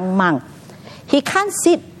a young monk, he can't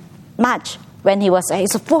sit much. When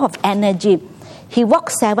he's full of energy, he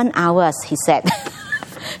walked 7 hours, he said.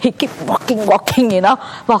 He keep walking, you know,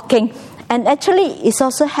 walking. And actually, it's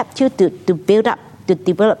also helped you to develop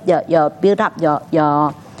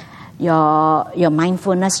your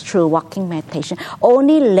mindfulness through walking meditation.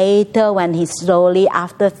 Only later, when he slowly,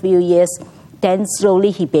 after a few years, then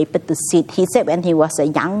slowly he be able to sit. He said when he was a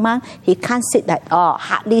young monk, he can't sit at all,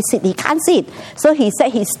 hardly sit, he can't sit. So he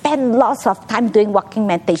said he spent lots of time doing walking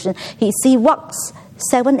meditation. He walks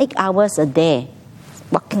 7-8 hours a day,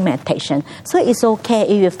 walking meditation. So it's okay.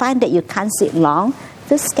 If you find that you can't sit long,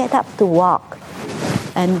 just get up to walk.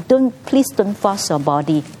 And please don't force your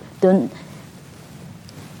body.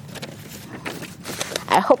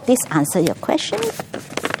 I hope this answers your question.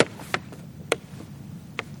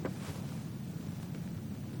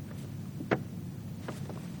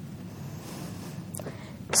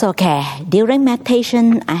 So, okay, during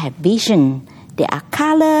meditation, I have vision. There are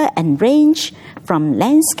color and range from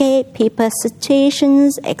landscape, people,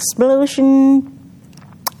 situations, explosion.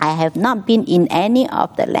 I have not been in any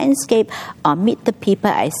of the landscape or meet the people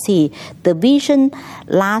I see. The vision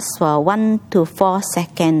lasts for 1 to 4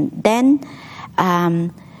 seconds. Then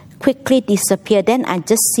quickly disappear. Then I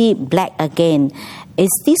just see black again. Is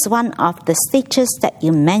this one of the stages that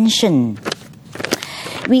you mentioned?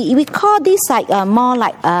 We call this like more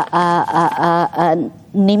like a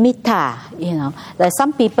nimitta, you know. Like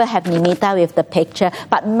some people have nimitta with the picture,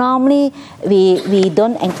 but normally we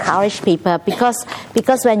don't encourage people because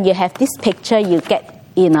when you have this picture, you get,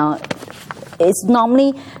 you know, it's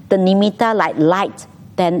normally the nimitta like light.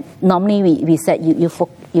 Then normally we said you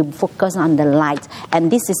focus on the light, and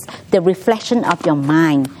this is the reflection of your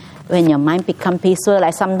mind. When your mind becomes peaceful,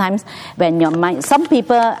 like sometimes when your mind, some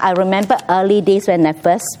people, I remember early days when I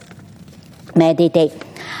first meditate,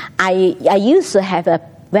 I used to have a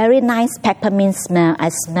very nice peppermint smell. I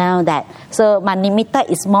smell that. So my nimitta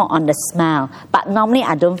is more on the smell, but normally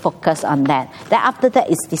I don't focus on that. Then after that,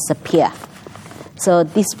 it disappears. So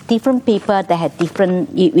these different people, they have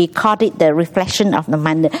different, we call it the reflection of the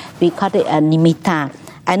mind. We call it a nimitta.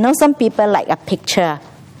 I know some people like a picture,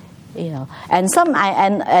 you know, and some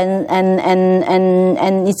and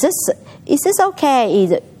it's just okay.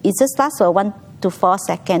 It just lasts for 1 to 4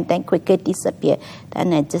 seconds, then quickly disappear.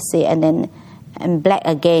 Then I just say, and black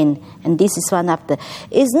again. And this is one of the.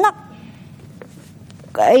 It's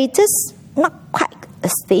just not quite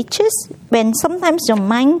stages when sometimes your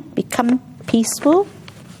mind become peaceful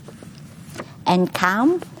and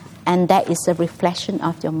calm, and that is a reflection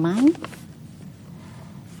of your mind.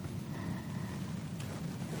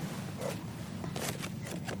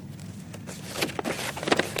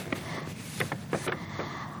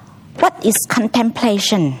 What is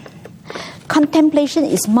contemplation? Contemplation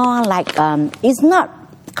is more like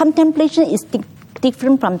contemplation is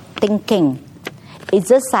different from thinking.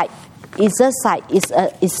 It's a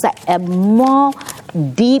more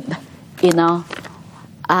deep, you know,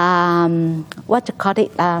 what to call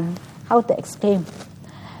it? How to explain?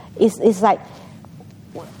 It's like,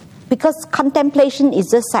 because contemplation is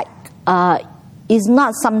just like is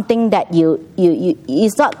not something that you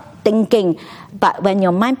it's not thinking, but when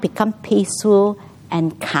your mind becomes peaceful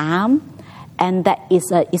and calm, and that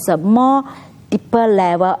is a more deeper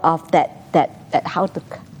level of that how to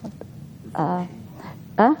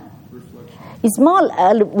it's more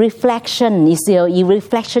a reflection. You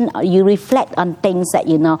reflect on things that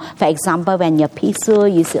For example, when you're peaceful,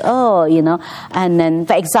 you say, oh, And then,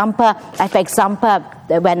 for example,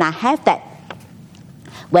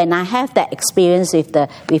 when I have that experience with the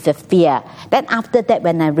fear, then after that,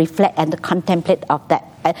 when I reflect and contemplate of that,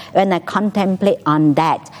 when I contemplate on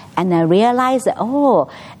that, and I realize that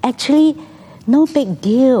actually, no big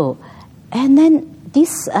deal, and then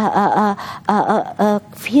this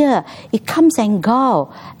fear, it comes and goes,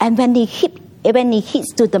 and when it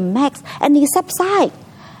hits to the max, and it subsides.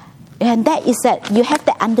 And that is that you have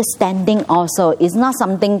the understanding also. It's not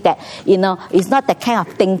something that, it's not the kind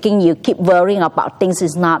of thinking you keep worrying about things.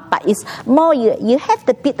 It's not. But it's more you have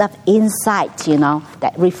the bit of insight,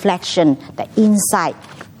 that reflection, that insight.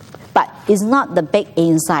 But it's not the big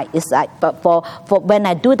insight. It's like, but for when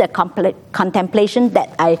I do the contemplation,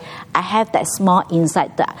 that I have that small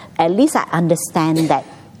insight that at least I understand that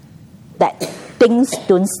things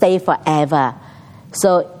don't stay forever.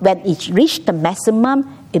 So when it reaches the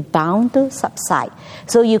maximum, it's bound to subside.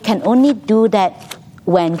 So you can only do that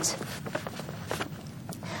when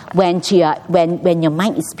your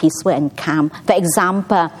mind is peaceful and calm. For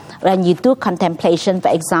example, when you do contemplation,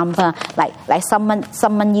 for example, like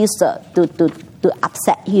someone used to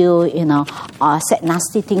upset you, or say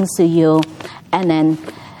nasty things to you, and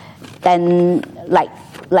then like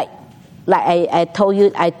I told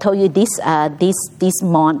you this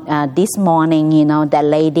morning, that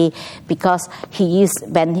lady, because he used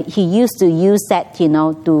to use that,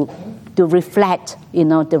 to reflect,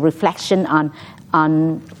 the reflection on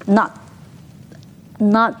not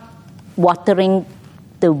watering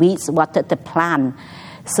the weeds, water the plant.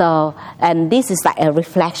 So, and this is like a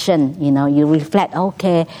reflection, you reflect,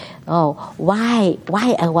 okay, why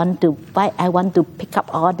I want to pick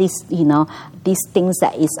up all these, these things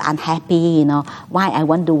that is unhappy, why I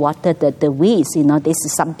want to water the weeds, this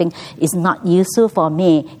is something is not useful for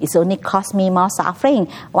me, it's only cost me more suffering.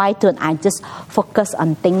 Why don't I just focus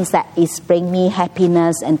on things that is bring me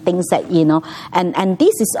happiness and things that, and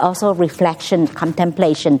this is also reflection,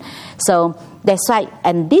 contemplation. So that's why,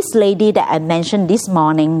 and this lady that I mentioned this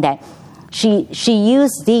morning, that she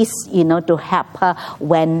used this, to help her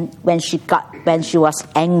when she was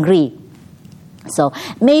angry. So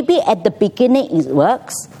maybe at the beginning it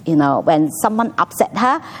works, when someone upset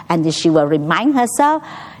her, and she will remind herself,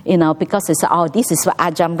 because it's, this is what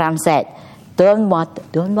Ajahn Brahm said. Don't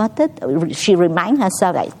water. She reminds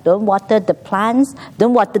herself, like, don't water the plants,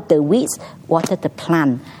 don't water the weeds, water the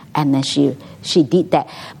plant. And then she did that.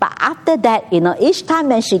 But after that, each time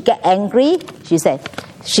when she get angry,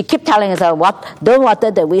 she keep telling herself, don't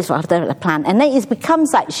water the weeds, water the plant. And then it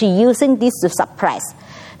becomes like she using this to suppress.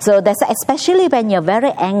 So that's especially when you're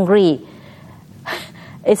very angry,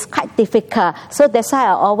 it's quite difficult. So that's why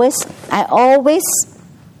I always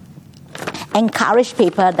encourage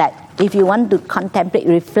people that if you want to contemplate,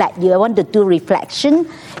 reflect, you want to do reflection,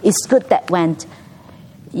 it's good that when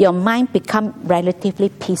your mind becomes relatively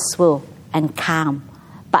peaceful and calm,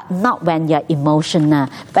 but not when you're emotional.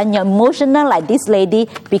 When you're emotional, like this lady,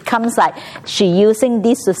 becomes like she using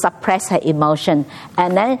this to suppress her emotion,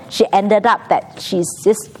 and then she ended up that she's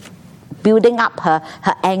just building up her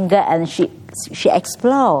anger, and she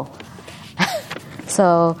explodes.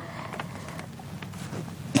 So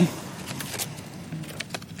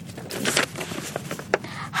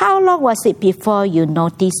how long was it before you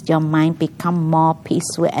noticed your mind become more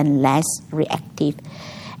peaceful and less reactive?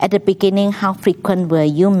 At the beginning, how frequent were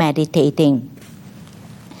you meditating?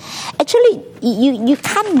 Actually, you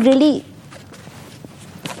can't really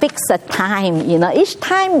fix a time, Each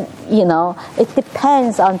time, it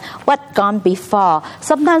depends on what gone before.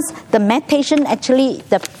 Sometimes the meditation, actually,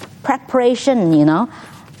 the preparation,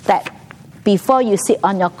 that before you sit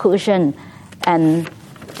on your cushion, and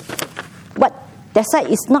that's why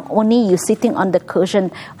it's not only you sitting on the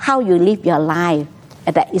cushion, how you live your life,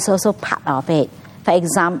 that is also part of it. For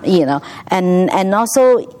example, and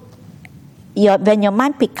also when your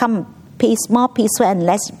mind become more peaceful and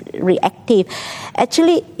less reactive,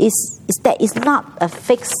 actually that is not a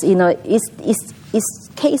fixed, it's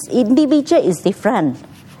case, individual is different,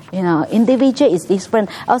 individual is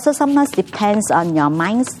different. Also sometimes depends on your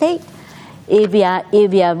mind state. If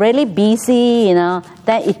you are really busy, then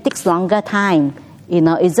it takes longer time.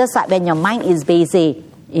 It's just like when your mind is busy,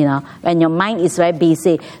 when your mind is very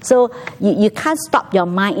busy. So you can't stop your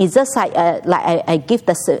mind. It's just like I give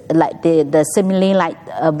the simile, like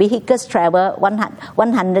vehicles travel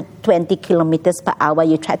 120 kilometers per hour.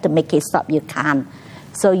 You try to make it stop, you can't.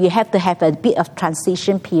 So you have to have a bit of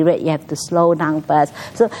transition period. You have to slow down first.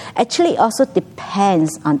 So actually also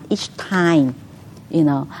depends on each time,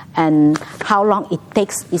 and how long it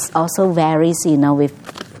takes is also varies, with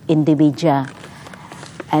individual.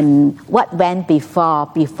 And what went before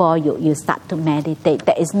you start to meditate.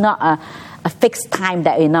 There is not a fixed time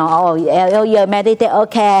that, you meditate,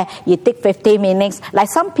 okay, you take 15 minutes. Like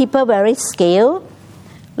some people very skilled.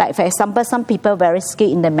 Like for example, some people very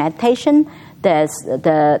skilled in the meditation. They're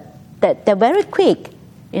very quick,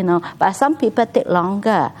 but some people take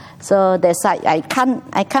longer. So there's like,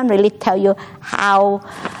 I can't really tell you how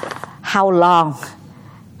long,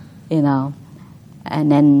 and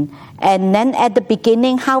then at the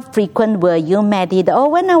beginning, how frequent were you meditate? Oh,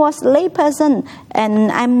 when I was a lay person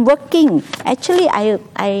and I'm working, actually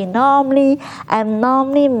I normally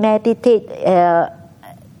meditate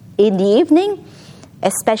in the evening,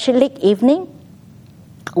 especially evening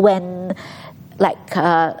when like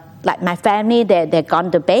my family they're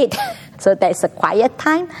gone to bed, so there's a quiet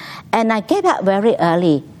time, and I get up very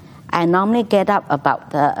early. I normally get up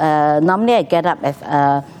about normally I get up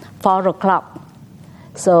at 4 o'clock.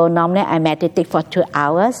 So normally I meditate for 2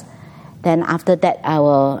 hours. Then after that I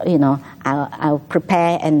will I'll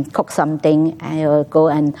prepare and cook something. I will go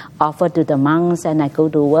and offer to the monks, and I go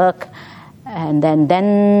to work. And then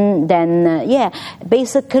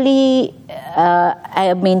basically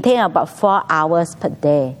I maintain about 4 hours per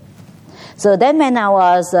day. So then when I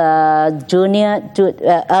was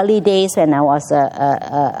early days when I was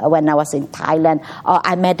in Thailand,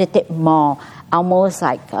 I meditate more, almost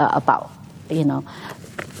like about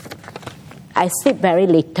I sleep very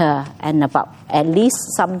little, and about at least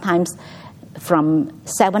sometimes from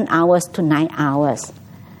 7 hours to 9 hours.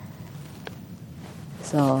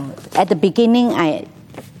 So at the beginning, I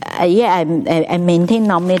maintain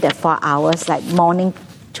normally the 4 hours, like morning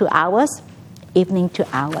 2 hours, evening 2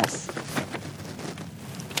 hours.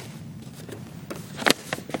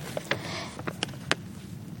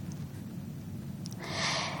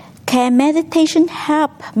 Can meditation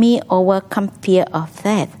help me overcome fear of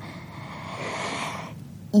death?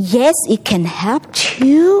 Yes, it can help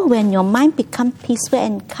too. When your mind becomes peaceful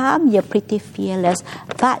and calm, you're pretty fearless.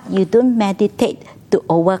 But you don't meditate to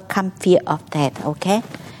overcome fear of death, okay?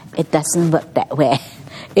 It doesn't work that way.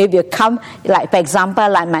 If you come, like for example,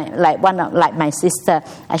 like my sister,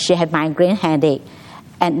 she had migraine headache.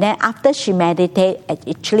 And then after she meditated,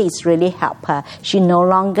 actually it's really helped her. She no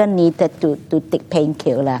longer needed to take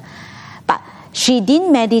painkiller. But she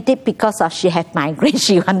didn't meditate because she had migraine.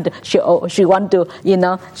 She didn't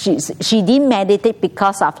meditate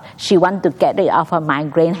because she want to get rid of her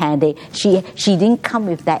migraine headache. She didn't come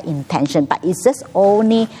with that intention. But it's just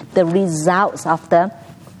only the results of the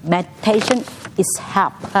meditation is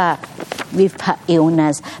help her with her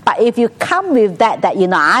illness. But if you come with that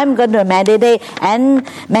I'm going to meditate, and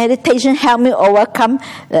meditation help me overcome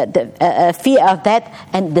the fear of that,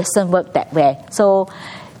 and it doesn't work that way. So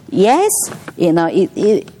yes,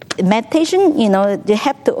 meditation, you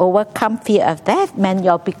have to overcome fear of death. When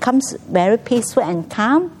you becomes very peaceful and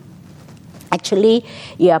calm, actually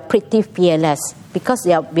you are pretty fearless because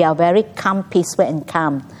we are very calm, peaceful and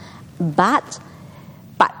calm. But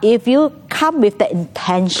if you come with the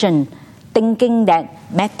intention, thinking that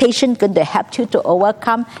meditation is going to help you to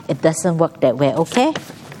overcome, it doesn't work that way, okay?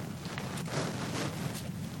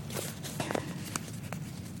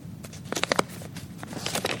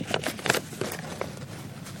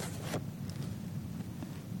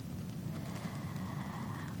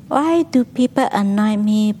 Why do people annoy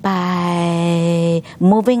me by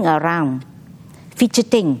moving around,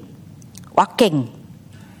 fidgeting, walking,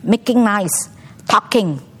 making noise,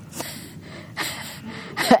 talking,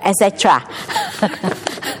 etc.?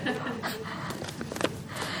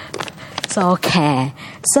 So okay.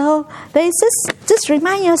 So there's just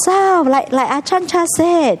remind yourself, like Ajahn Chah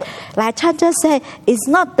said. Like Ajahn Chah said, it's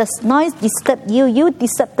not the noise disturb you, you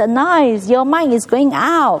disturb the noise. Your mind is going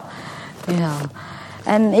out.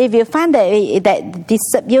 And if you find that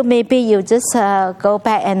disturb you, maybe you just go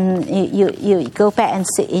back and you go back and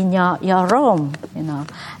sit in your room,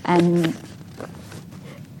 and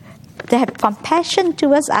to have compassion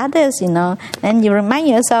towards others, Then you remind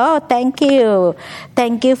yourself, thank you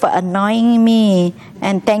for annoying me,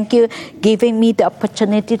 and thank you giving me the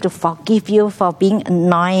opportunity to forgive you for being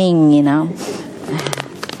annoying,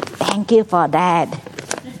 Thank you for that.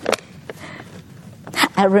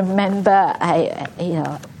 I remember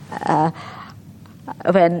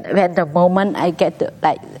when the moment I get to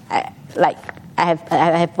I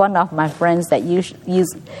have one of my friends that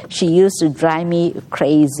she used to drive me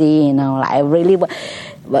crazy, I really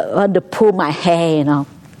want to pull my hair,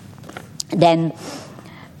 Then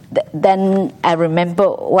then I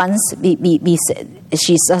remember once we said,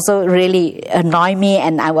 she's also really annoyed me,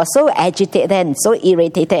 and I was so agitated and so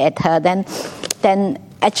irritated at her. Then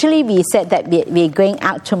actually we said that we're going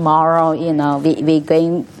out tomorrow. We're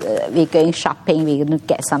going shopping. We're going to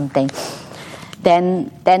get something.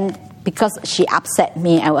 Then because she upset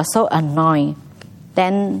me, I was so annoyed.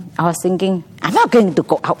 Then I was thinking, I'm not going to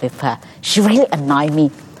go out with her. She really annoyed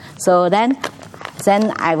me. So then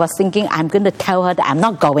I was thinking, I'm going to tell her that I'm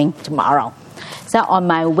not going tomorrow. So on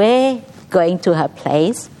my way going to her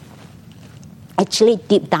place, actually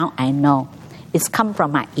deep down I know it's come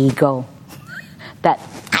from my ego that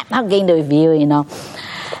I'm not going to with you,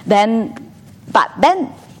 But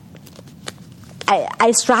then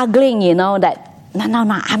I struggling, that no,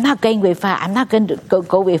 I'm not going with her. I'm not going to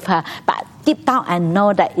go with her. But deep down I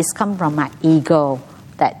know that it's come from my ego,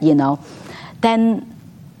 that Then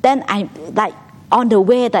I like on the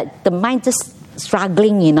way that the mind just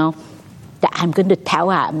struggling, that I'm going to tell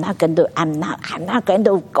her I'm not going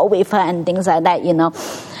to go with her and things like that,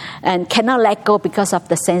 and cannot let go because of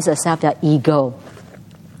the sense of self, the ego.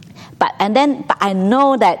 But I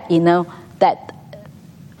know that that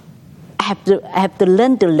I have to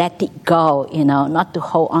learn to let it go, not to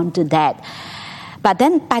hold on to that. But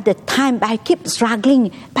then by the time I keep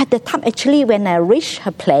struggling, by the time actually when I reach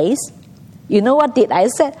her place, you know what did I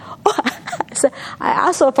say? I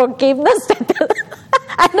asked for forgiveness.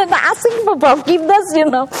 And then asking for forgiveness,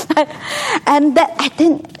 And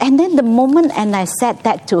then the moment and I said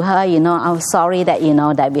that to her, I'm sorry that,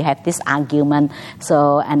 that we have this argument.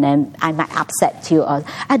 So, and then I might upset you. Or,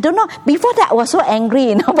 I don't know. Before that, I was so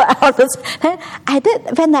angry, but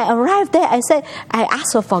when I arrived there, I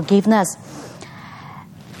asked for forgiveness.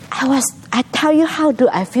 I tell you how do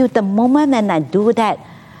I feel the moment when I do that.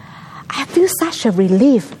 I feel such a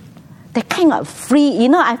relief. The kind of free,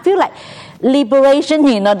 I feel like liberation,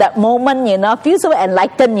 that moment, I feel so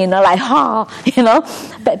enlightened,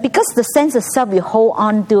 but because the sense of self you hold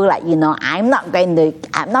on to, like, I'm not going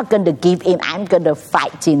to give in, I'm going to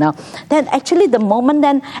fight, then actually the moment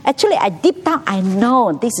I deep down, I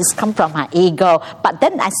know this is come from my ego, but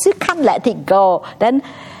then I still can't let it go. Then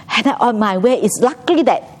on my way, it's luckily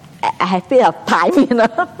that I have a bit of time,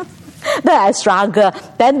 then I struggle.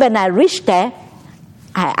 Then when I reach there,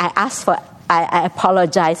 I asked for, I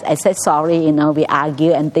apologized. I said sorry, we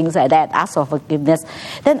argue and things like that, ask for forgiveness.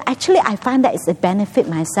 Then actually I find that it's a benefit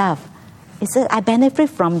myself. I benefit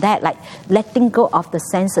from that, like letting go of the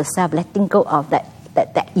sense of self, letting go of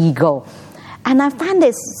that ego. And I find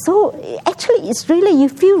it so, actually it's really, you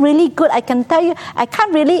feel really good. I can tell you, I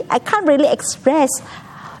can't really express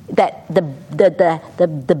that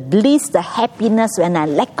the bliss, the happiness when I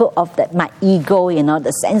let go of my ego,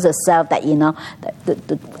 the sense of self, that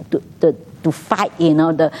to fight,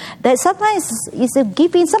 that sometimes is a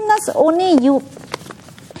giving. Sometimes only you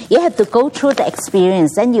have to go through the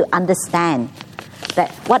experience, then you understand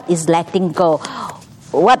that what is letting go,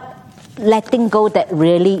 what letting go that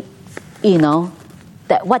really,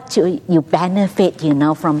 that what you benefit,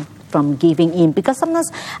 from giving in. Because sometimes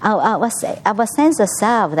our sense of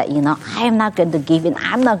self that, I am not going to give in,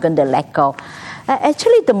 I'm not going to let go.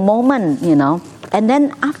 Actually the moment, and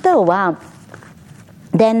then after a while,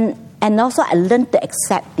 and also I learned to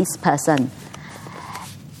accept this person.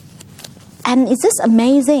 And it's just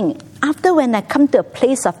amazing. After when I come to a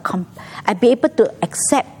place of, I be able to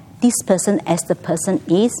accept this person as the person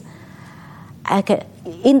is.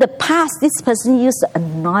 In the past, this person used to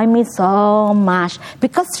annoy me so much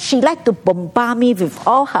because she liked to bombard me with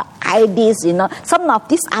all her ideas, Some of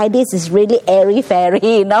these ideas is really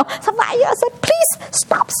airy-fairy, Sometimes I say, please,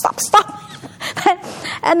 stop.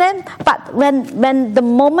 And then, but when the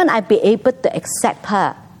moment I be able to accept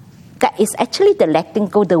her, that is actually the letting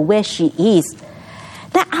go the way she is.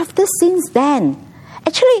 Then after since then,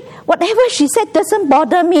 actually, whatever she said doesn't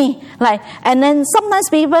bother me. And then sometimes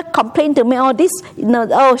people complain to me,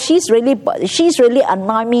 she's really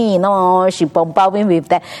annoying me, she bombard me with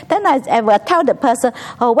that. Then I will tell the person,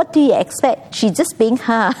 what do you expect? She's just being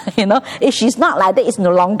her, If she's not like that, it's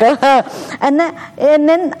no longer her. And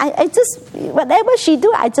then I just, whatever she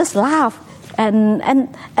do, I just laugh.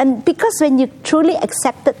 And because when you truly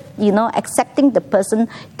accepted, accepting the person,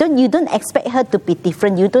 you don't expect her to be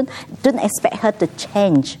different. You don't expect her to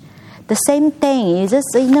change. The same thing. You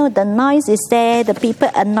just the noise is there. The people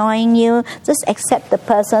annoying you. Just accept the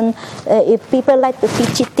person. If people like to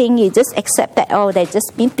fidgeting, you just accept that. They're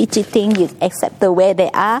just being fidgeting. You accept the way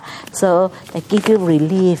they are. So they give you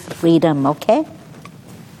relief, freedom. Okay.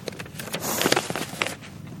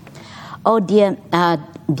 Oh dear.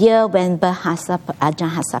 Dear Venerable Ajahn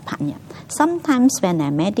Hassapanya, sometimes when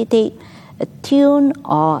I meditate, a tune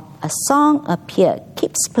or a song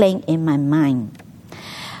keeps playing in my mind.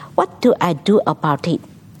 What do I do about it?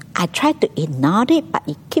 I try to ignore it, but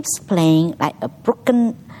it keeps playing like a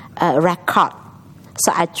broken record.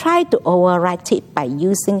 So I try to override it by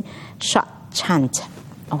using short chant.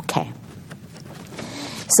 Okay.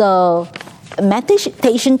 So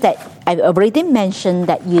meditation that I've already mentioned,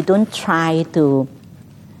 that you don't try to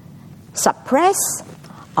suppress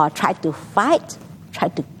or try to fight, try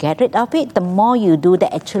to get rid of it. The more you do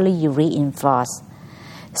that, actually you reinforce.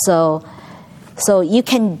 So you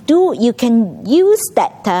can use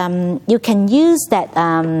that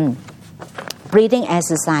breathing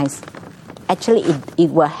exercise. Actually, it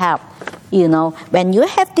will help. When you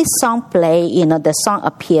have this song play, the song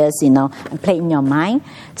appears, and play in your mind.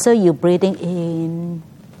 So you're breathing in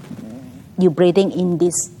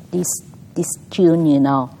this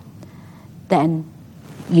tune, then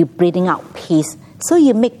you're breathing out peace. So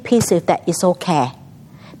you make peace with that. It's okay,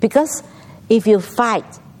 because if you fight,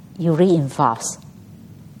 you reinforce.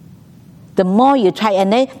 The more you try,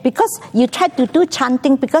 and then because you try to do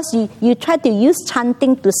chanting, because you try to use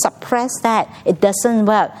chanting to suppress that, it doesn't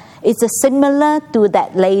work. It's similar to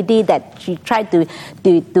that lady that she tried to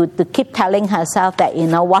keep telling herself that,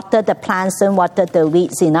 water the plants and water the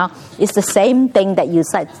weeds, It's the same thing that you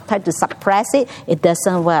try to suppress it. It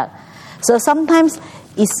doesn't work. So sometimes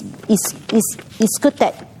it's good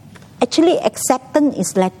that actually acceptance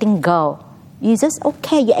is letting go. You just,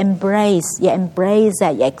 you embrace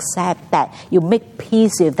that, you accept that, you make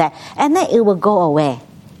peace with that, and then it will go away.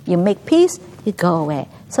 You make peace, it go away.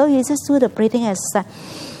 So you just do the breathing exercise.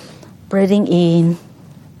 Breathing in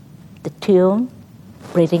the tune,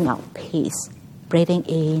 breathing out peace. Breathing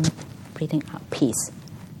in, breathing out peace.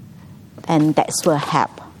 And that's will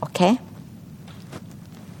help, okay?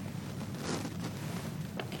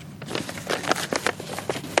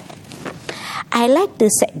 I like to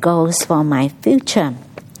set goals for my future.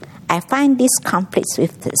 I find this conflicts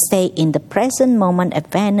with stay in the present moment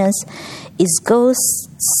awareness. Is goal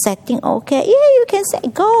setting okay? Yeah, you can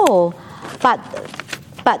set goal, but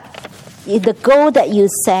the goal that you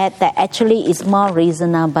set that actually is more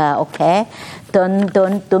reasonable. Okay,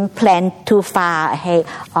 don't plan too far ahead,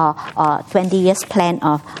 or 20 years plan,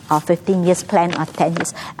 or 15 years plan, or 10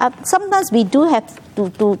 years. Sometimes we do have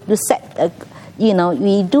to set.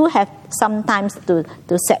 We do have sometimes to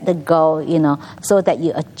set the goal, so that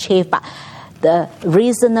you achieve. But the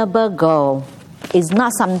reasonable goal is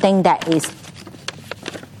not something that is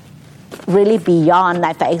really beyond.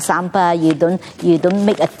 Like, for example, you don't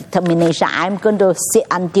make a determination. I'm going to sit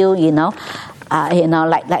until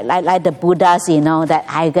like the Buddhas, that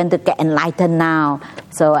I'm going to get enlightened now.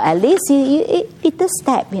 So at least you the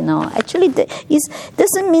step, Actually, it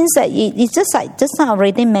doesn't mean that it's just like just now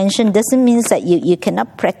already mentioned. Doesn't mean that you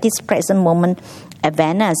cannot practice present moment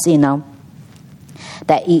awareness,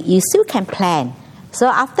 That you still can plan. So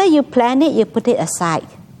after you plan it, you put it aside.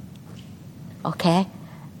 Okay,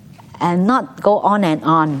 and not go on and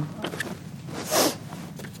on.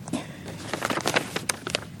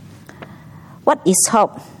 What is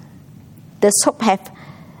hope? Does hope have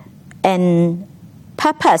an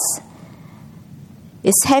purpose?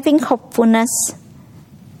 Is having hopefulness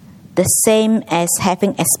the same as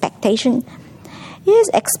having expectation? Yes,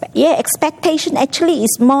 expectation actually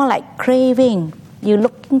is more like craving. You're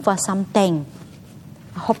looking for something,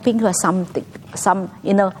 hoping for something,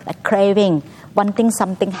 like craving, wanting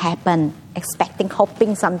something happen, expecting,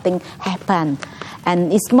 hoping something happen.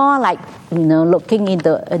 And it's more like, looking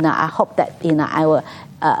into, I hope that, I will,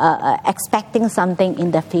 expecting something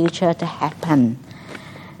in the future to happen.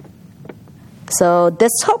 So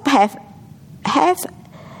does hope have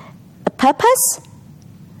a purpose?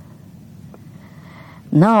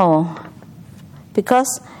 No.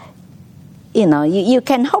 Because, you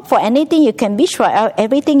can hope for anything, you can wish for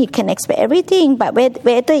everything, you can expect everything, but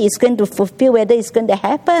whether it's going to fulfill, whether it's going to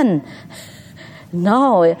happen.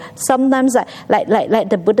 No, sometimes like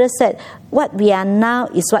the Buddha said, what we are now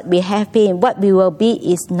is what we have been. What we will be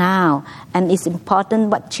is now, and it's important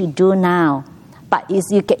what you do now. But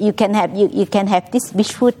you can have this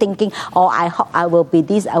wishful thinking. Oh, I hope I will be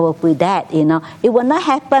this, I will be that. It will not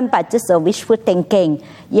happen, but just a wishful thinking.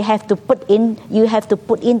 You have to put in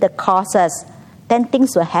the causes. Then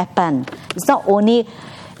things will happen. It's not only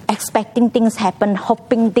expecting things happen,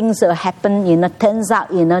 hoping things will happen, turns out,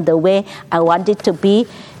 the way I want it to be.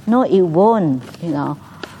 No, it won't,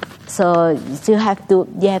 So you have to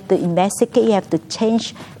investigate, you have to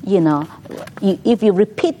change, if you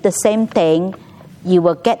repeat the same thing, you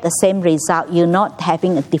will get the same result. You're not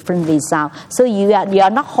having a different result. So you are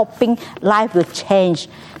not hoping life will change.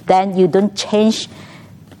 Then you don't change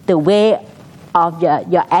the way of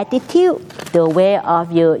your attitude, the way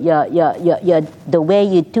of your the way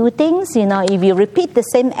you do things. If you repeat the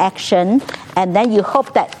same action and then you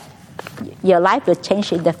hope that your life will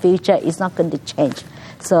change in the future, it's not going to change.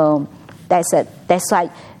 So that's why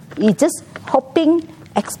you just hoping,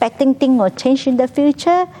 expecting things will change in the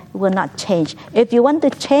future, will not change. If you want to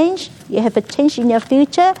change, you have a change in your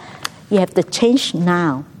future, you have to change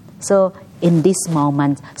now. So in this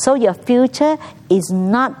moment, so your future is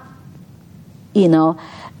not,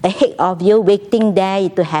 ahead of you waiting there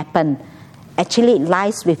to happen. Actually, it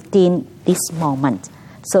lies within this moment.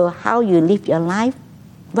 So how you live your life,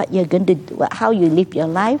 what you're going to do, how you live your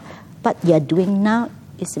life, what you're doing now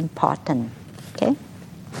is important. Okay?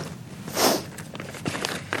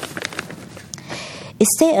 Is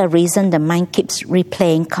there a reason the mind keeps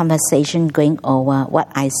replaying conversation going over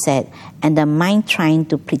what I said, and the mind trying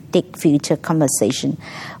to predict future conversation?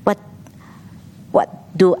 What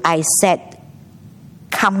do I said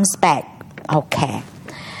comes back? Okay.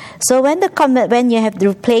 So when you have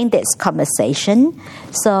to replay this conversation,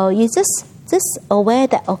 so you just aware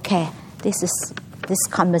that okay, this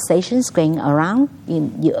conversation's going around.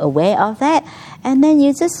 You're aware of that, and then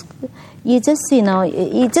you just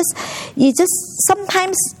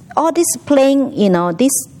sometimes all this playing,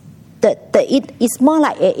 it's more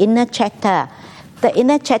like an inner chatter. The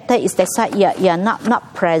inner chatter is that you're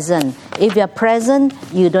not present. If you're present,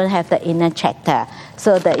 you don't have the inner chatter.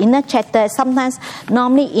 So the inner chatter,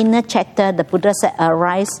 normally inner chatter, the Buddha said,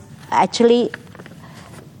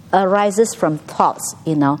 arises from thoughts.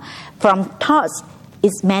 From thoughts,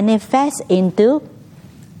 it manifests into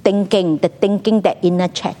thinking. The thinking, the inner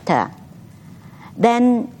chatter.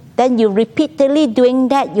 Then you repeatedly doing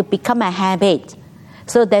that, you become a habit.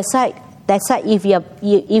 So that's why if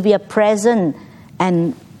you're present,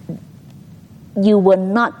 and you will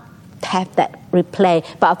not have that replay.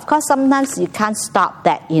 But of course, sometimes you can't stop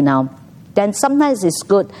that. Then sometimes it's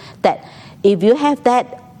good that if you have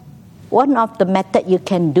that, one of the method you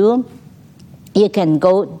can do, you can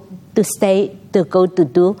go to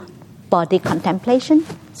do body contemplation.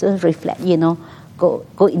 So reflect, go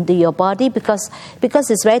into your body because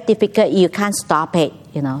it's very difficult. You can't stop it,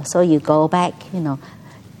 So you go back,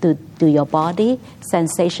 to your body,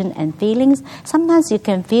 sensation and feelings. Sometimes you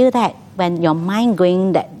can feel that when your mind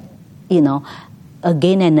going that,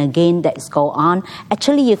 again and again that's go on.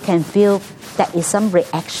 Actually, you can feel that is some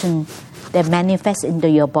reaction that manifests into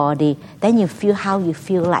your body. Then you feel how you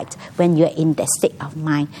feel like when you're in that state of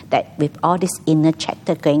mind, that with all this inner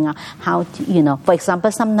chatter going on, how to, for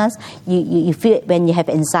example, sometimes you feel when you have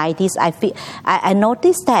anxieties. I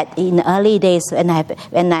noticed that in the early days when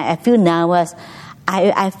I feel nervous,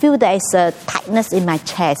 I feel there is a tightness in my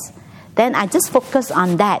chest. Then I just focus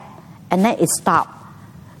on that, and then it stops.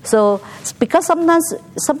 So because sometimes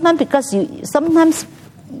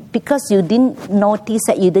because you didn't notice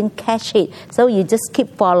that, you didn't catch it, so you just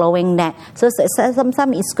keep following that. So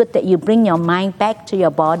sometimes it's good that you bring your mind back to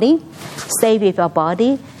your body, stay with your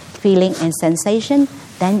body, feeling and sensation.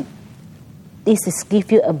 Then this is give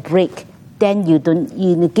you a break. Then you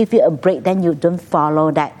give you a break. Then you don't follow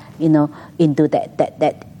that, into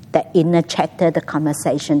that inner chatter, the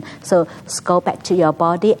conversation. So go back to your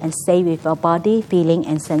body and stay with your body, feeling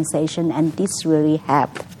and sensation, and this really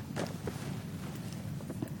helps.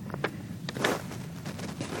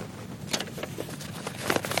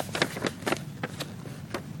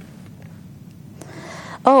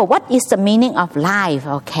 Oh, what is the meaning of life?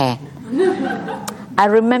 Okay. I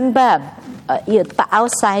remember Pa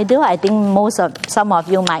Auk Sayadaw, I think some of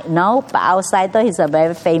you might know. Pa Auk Sayadaw is a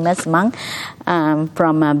very famous monk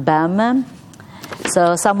from Burma.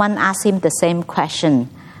 So someone asked him the same question.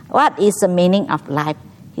 What is the meaning of life?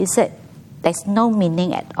 He said, there's no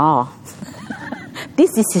meaning at all.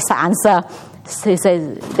 This is his answer. So he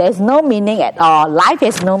says, there's no meaning at all. Life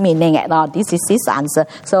has no meaning at all. This is his answer.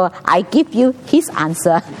 So I give you his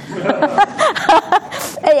answer.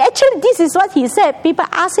 Actually, this is what he said. People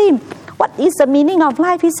ask him, what is the meaning of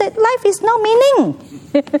life? He said, life is no meaning.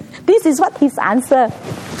 This is what his answer.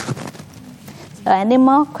 So any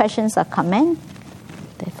more questions or comments?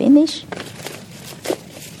 They finish?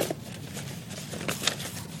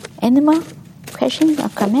 Any more questions or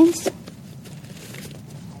comments?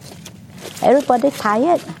 Everybody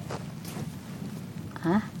tired?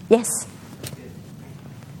 Yes.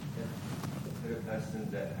 For a person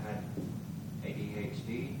that had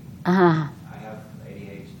ADHD, Uh-huh. I have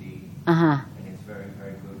ADHD, Uh-huh. and it's very,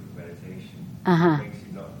 very good for meditation. Uh-huh. It makes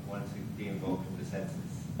you not want to be involved in the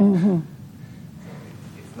senses. Mm-hmm. So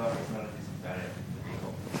it's not a disadvantage for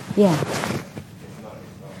people. Yeah. It's not.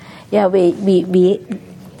 Yeah,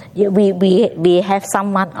 Yeah, we have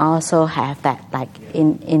someone also have that, like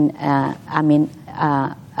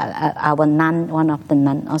our nun, one of the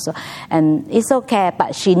nun also, and it's okay,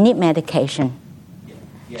 but she need medication.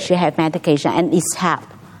 Yeah. She have medication, and it's help.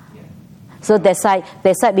 Yeah. So that's why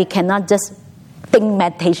we cannot just think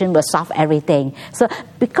meditation will solve everything. So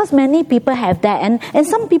because many people have that, and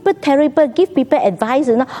some people terrible give people advice,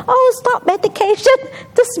 oh, stop medication,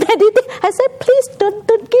 just meditate. I said, please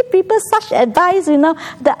don't give people such advice,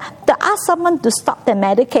 to ask someone to stop the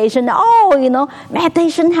medication. Oh,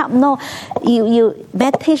 meditation help. No,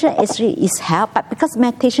 meditation is help, but because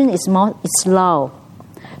meditation is slow,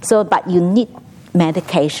 so but you need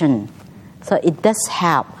medication, so it does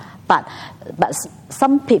help. But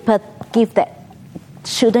some people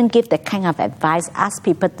shouldn't give that kind of advice. Ask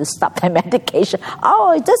people to stop the medication.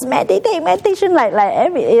 Oh, just meditation like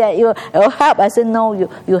it will help. I said no,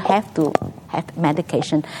 you have to have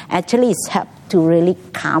medication. Actually, it's helped to really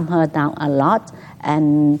calm her down a lot,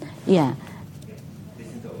 and yeah.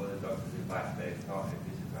 Listen to all the doctor's advice, but it's not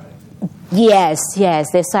antipsychotic. Yes.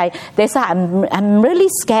 That's why I'm really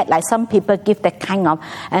scared. Like some people give that kind of,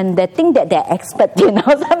 and they think that they're expert.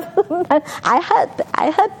 I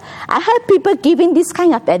heard people giving this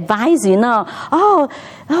kind of advice. Oh,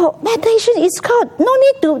 meditation is good.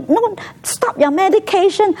 No stop your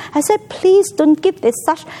medication. I said, please don't give this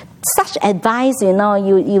such advice.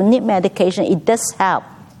 You need medication. It does help.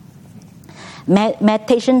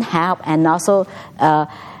 Meditation help, and also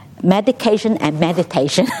medication and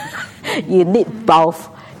meditation. You need both.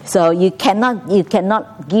 So you cannot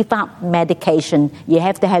give up medication. You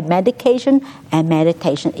have to have medication and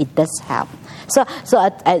meditation. It does help. So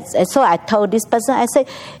I told this person, I said,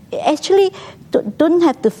 actually, don't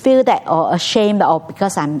have to feel that or ashamed or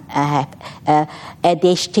because I have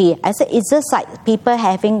ADHD. I said, it's just like people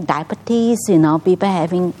having diabetes, people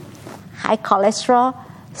having high cholesterol.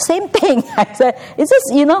 Same thing. I said, it's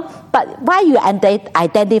just, but why you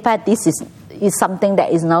identify this is something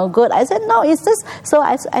that is no good? I said, no, it's just, so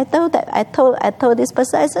I told this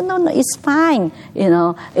person, I said, no, it's fine.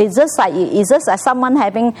 It's just like someone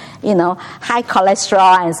having, high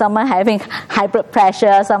cholesterol and someone having high blood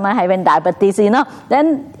pressure, someone having diabetes,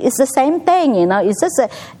 then it's the same thing, it's just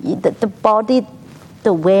the body,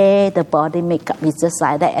 the way the body makeup is just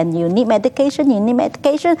like that, and you need medication.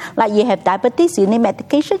 Like you have diabetes, you need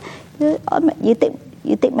medication.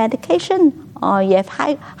 You take medication, or you have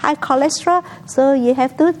high cholesterol, so you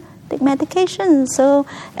have to take medication. So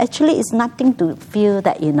actually, it's nothing to feel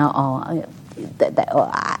that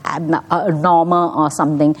I'm not normal or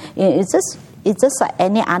something. It's just like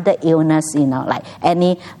any other illness, like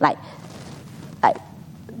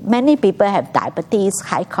many people have diabetes,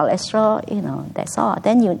 high cholesterol, that's all.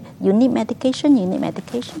 Then you need medication,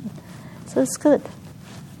 So it's good.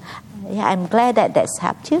 Yeah, I'm glad that's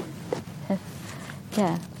helped you.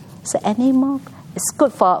 Yeah. So any more? It's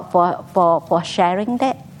good for sharing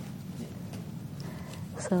that.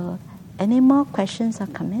 So any more questions or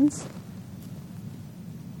comments?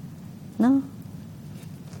 No?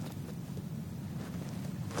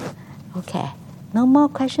 Okay. No more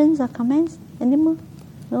questions or comments? Any more?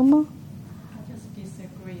 No more? I just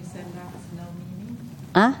disagree. You said life is no meaning.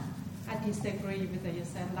 Huh? I disagree with you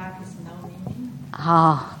said life is no meaning.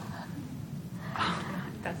 Oh.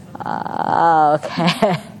 That's all.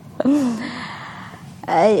 Okay.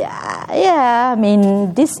 Yeah, I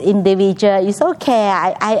mean, this individual is okay.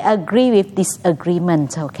 I agree with this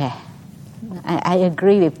agreement. Okay. I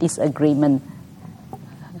agree with this agreement.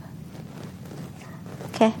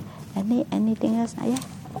 Okay. Anything else? Yeah.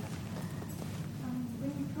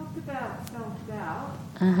 When you talked about self-doubt,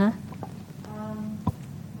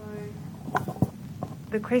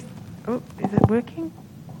 the question. Oh, is it working?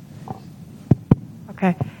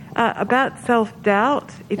 Okay. About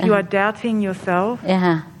self-doubt, if you are doubting yourself,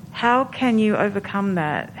 how can you overcome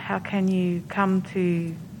that? How can you come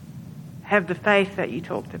to have the faith that you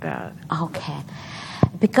talked about? Okay.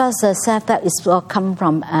 Because self-doubt will come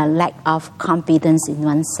from a lack of confidence in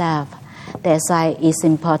oneself. That's why it's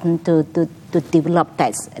important to develop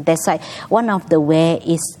that. That's why one of the ways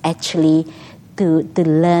is actually to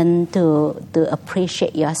learn to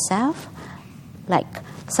appreciate yourself. Like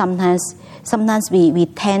sometimes we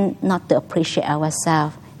tend not to appreciate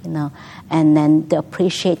ourselves, and then to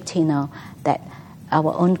appreciate, that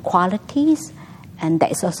our own qualities, and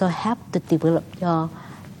that is also help to develop your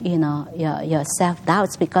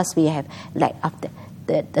self-doubts, because we have lack of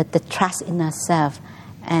the trust in ourselves,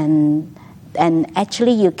 and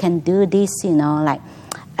actually you can do this, like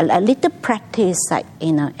a little practice, like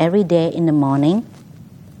every day in the morning.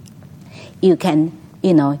 You can,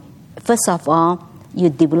 first of all, you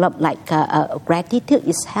develop like gratitude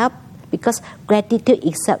is help, because gratitude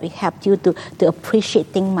itself, it helps you to appreciate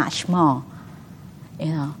things much more.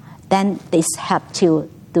 Then this helps you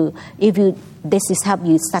to, this is how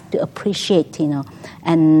you start to appreciate,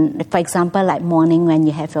 And for example, like morning when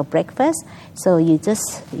you have your breakfast, so you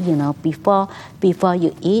just, before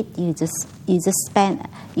you eat, you just spend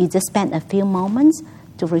a few moments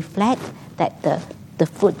to reflect that the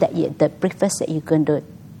food the breakfast that you're going to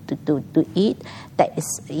eat, that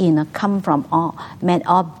is, come from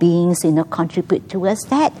all beings, contribute towards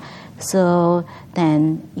that. So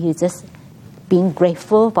then you just being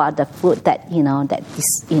grateful for the food that, that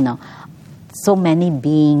is, so many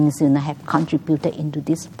beings, have contributed into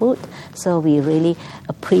this food. So we really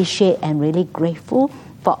appreciate and really grateful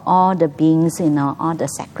for all the beings, all the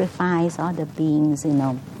sacrifice, all the beings,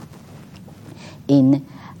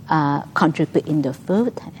 contribute in the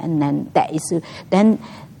food. And then that is, then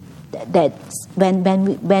that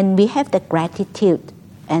when we have the gratitude,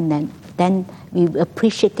 and then we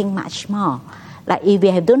appreciating much more. Like if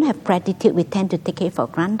we don't have gratitude, we tend to take it for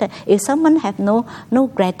granted. If someone have no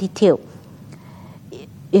gratitude,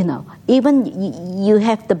 even you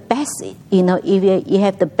have the best, if you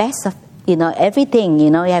have the best of, everything,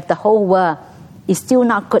 you have the whole world, it's still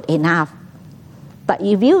not good enough. But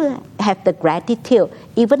if you have the gratitude,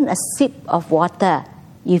 even a sip of water,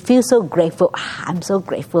 you feel so grateful. I'm so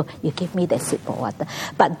grateful you give me that sip of water.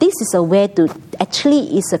 But this is a way to,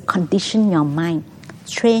 actually is a condition your mind,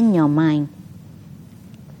 train your mind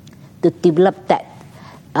to develop that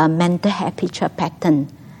mental habitual pattern.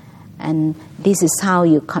 And this is how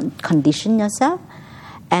you condition yourself.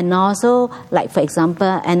 And also, like for example,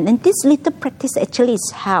 and this little practice actually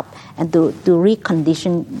is help and to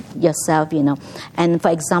recondition yourself, And for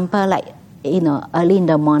example, like, early in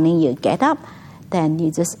the morning you get up, then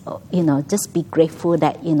you just, just be grateful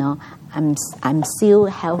that, I'm still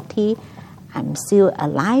healthy, I'm still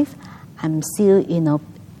alive, I'm still,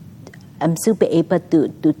 I'm still be able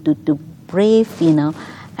to breathe,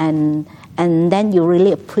 and then you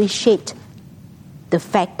really appreciate the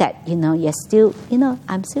fact that, you're still,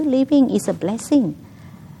 I'm still living is a blessing.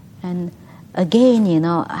 And again,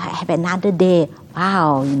 I have another day,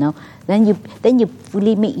 wow, then you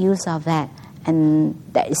fully make use of that. And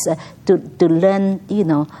that is to learn,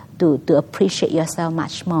 to appreciate yourself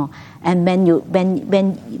much more. And when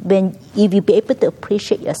if you be able to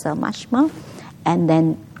appreciate yourself much more, and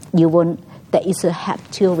then you won't, that is a help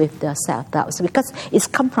you with the self-doubt, because it's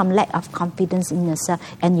come from lack of confidence in yourself,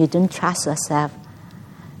 and you don't trust yourself.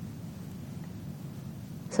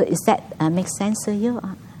 So is that make sense to you?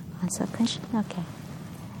 Answer question? Okay.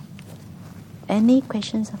 Any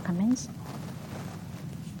questions or comments?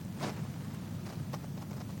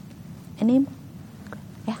 Any?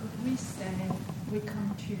 Yeah. Could we say we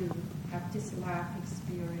come to have this life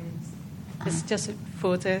experience? It's just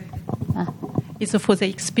for the. It's for the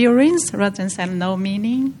experience rather than no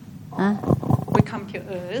meaning. We come to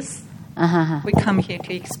Earth. We come here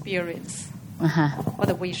to experience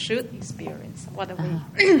what we should experience. What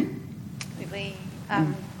we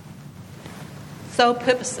so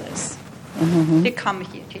purposes. They come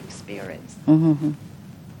here to experience.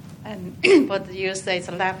 And but you say it's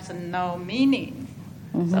life has no meaning.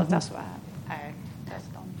 So that's why I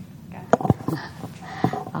just don't get it.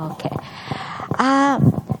 Okay.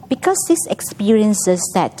 Because these experiences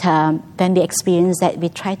that when we experience that, we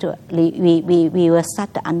try to we will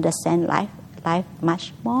start to understand life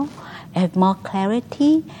much more, have more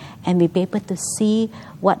clarity, and we be able to see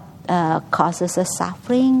what causes us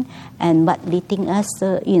suffering and what leading us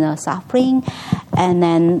to suffering. And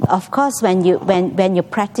then of course when you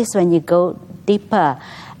practice, when you go deeper,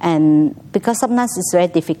 and because sometimes it's very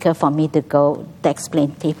difficult for me to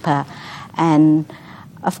explain deeper, and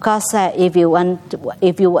of course, if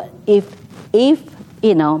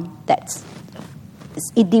that's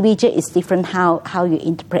individual is different how you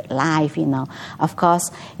interpret life. Of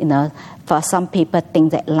course, for some people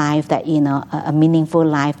think that life, that a meaningful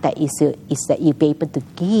life that is that you be able to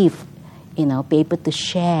give, be able to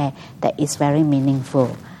share, that is very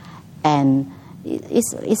meaningful, and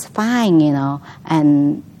it's fine,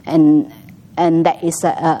 and that is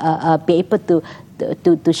be able to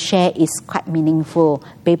share is quite meaningful.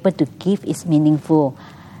 Be able to give is meaningful,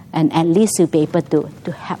 and at least you be able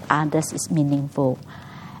to help others is meaningful.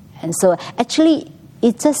 And so actually,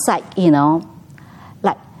 it's just like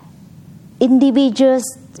like individuals,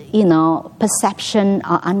 perception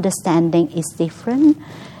or understanding is different.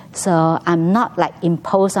 So I'm not like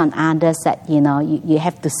impose on others that you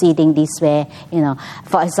have to see things this way.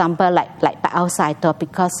 For example, like Pak Sayadaw,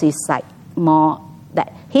 because he's like more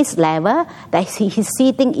that his level, that his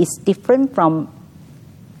see things is different from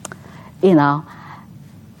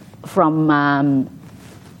from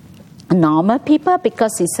normal people,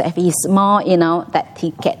 because he's more, that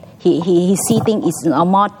he see things is a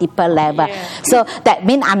more deeper level. Yeah. So that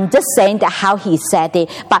means I'm just saying that how he said it.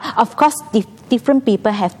 But of course, different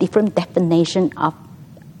people have different definition of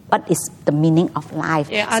what is the meaning of life.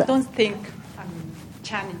 Yeah, so, I don't think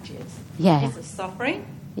challenges. Yeah. It's a suffering.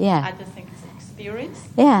 Yeah. I just think it's an experience.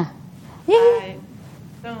 Yeah. Yeah.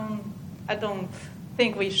 I don't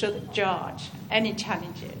think we should judge any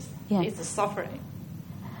challenges. Yeah. It's a suffering.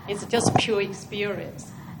 It's just pure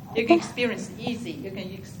experience. You can experience easy. You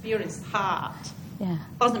can experience hard. Yeah.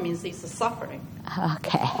 Doesn't mean it's a suffering.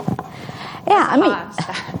 Okay.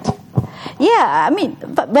 Yeah,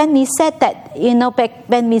 but when we said that, back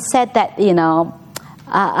when we said that,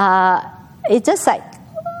 it's just like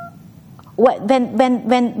when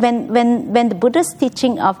the Buddha's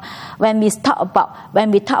teaching of when we talk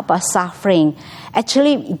about suffering,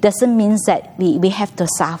 actually it doesn't mean that we have to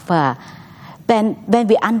suffer. When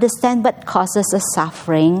we understand what causes us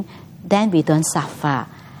suffering, then we don't suffer.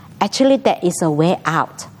 Actually, there is a way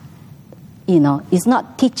out. It's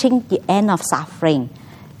not teaching the end of suffering.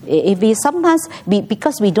 If we sometimes,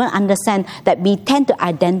 because we don't understand that, we tend to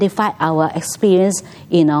identify our experience,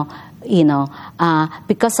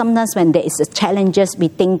 because sometimes when there is challenges, we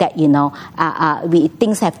think that,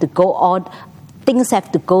 things have to go on. Things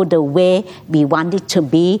have to go the way we want it to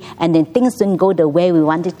be, and then things don't go the way we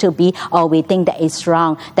want it to be, or we think that it's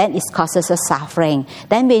wrong, then it causes us suffering.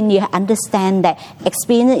 Then when you understand that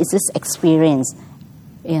experience is just experience,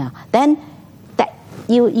 then that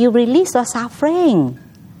you release your suffering.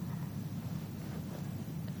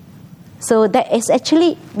 So that is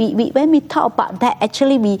actually, when we talk about that,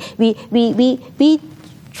 actually we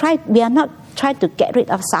are not try to get rid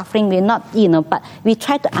of suffering. We're not, but we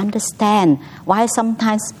try to understand why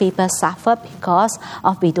sometimes people suffer, because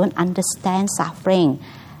of we don't understand suffering.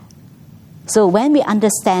 So when we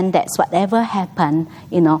understand that whatever happened,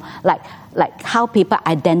 like how people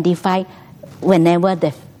identify whenever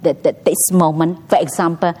this moment, for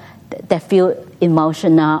example, they feel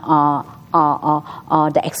emotional or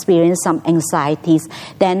they experience some anxieties,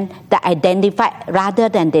 then they identify, rather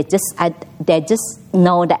than they just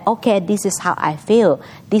know that, okay, this is how I feel,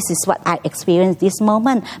 this is what I experience this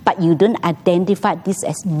moment, but you don't identify this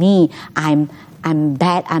as me. I'm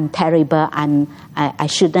bad, I'm terrible, I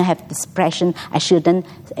shouldn't have depression, I shouldn't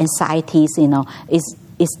anxieties,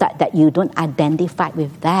 it's that you don't identify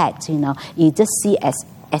with that, you just see as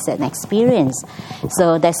an experience.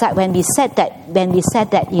 So that's why when we said that,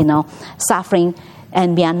 suffering,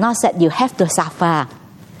 and we are not said you have to suffer,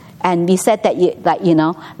 and we said that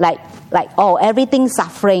everything's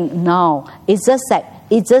suffering. No, it's just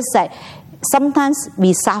that sometimes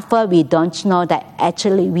we suffer, we don't know that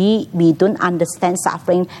actually we don't understand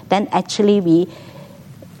suffering, then actually we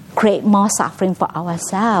create more suffering for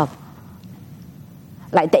ourselves.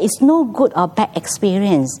 Like there is no good or bad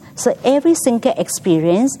experience. So every single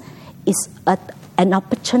experience is an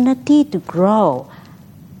opportunity to grow.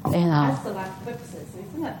 That's the life purposes,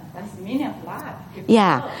 isn't it? That's the meaning of life.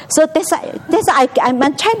 Yeah. So that's I'm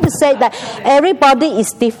trying to say that everybody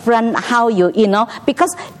is different. How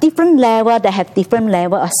because different level, they have different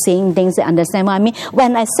level of seeing things. You understand what I mean?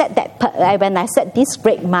 When I said this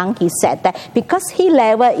great monk, he said that because his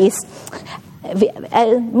level is.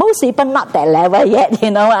 Most people not that level yet,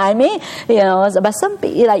 you know what I mean? But some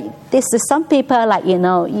some people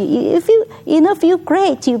if you feel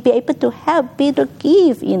great, you'll be able to help, be able to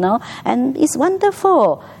give, and it's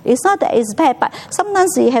wonderful. It's not that it's bad, but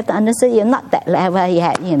sometimes you have to understand you're not that level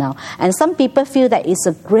yet, And some people feel that it's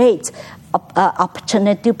a great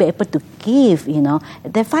opportunity to be able to give,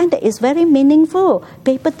 They find that it's very meaningful,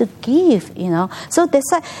 be able to give, So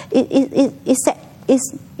that's why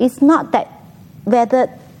it's not that whether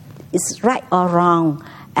it's right or wrong,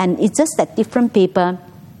 and it's just that different people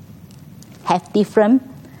have different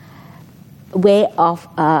way of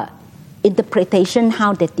interpretation,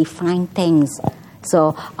 how they define things.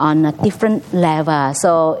 So on a different level,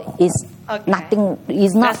 so it's nothing.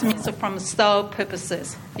 It's not. That means from soul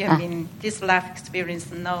purposes. You mean this life experience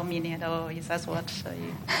no meaning at all? Is that what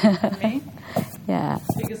you mean? Yeah.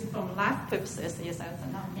 Because from life purposes, it has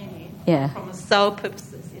no meaning. Yeah. From soul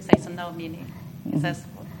purposes, it has no meaning. Is that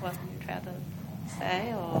what you try to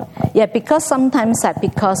say? Or? Yeah, because sometimes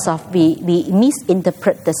because of we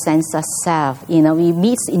misinterpret the sense of self. We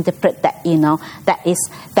misinterpret that. That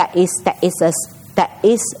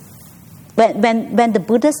is when the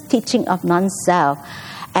Buddha's teaching of non-self,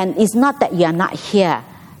 and it's not that you are not here,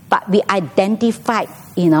 but we identify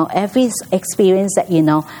every experience that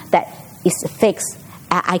that is fixed,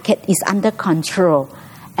 is under control.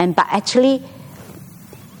 but actually,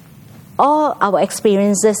 all our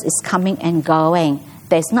experiences is coming and going.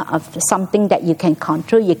 There's not something that you can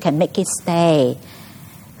control. You can make it stay.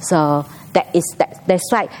 So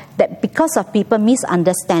that's right. That because of people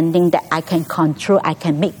misunderstanding that I can control, I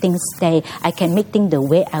can make things stay, I can make things the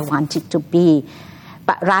way I want it to be.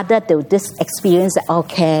 But rather to this experience that,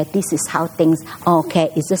 okay, this is how things, okay,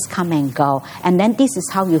 it's just come and go. And then this is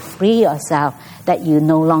how you free yourself, that you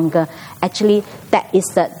no longer, actually, that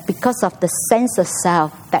is because of the sense of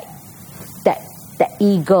self, that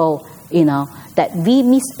ego, that we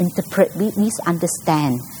misinterpret, we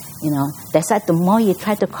misunderstand, That's why the more you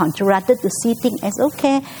try to control, rather to see things as,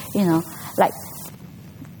 okay, like,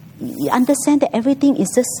 you understand that everything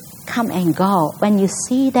is just come and go. When you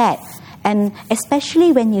see that, and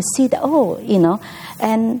especially when you see that,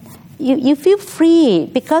 and you feel free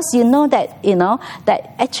because you know that,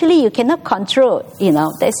 that actually you cannot control,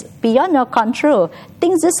 that's beyond your control.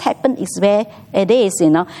 Things just happen is where it is,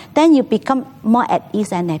 Then you become more at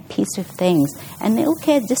ease and at peace with things. And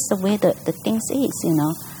okay, just the way the things is,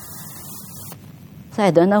 So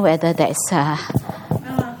I don't know whether that's... I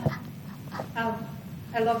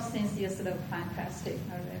love things you're sort of fantastic.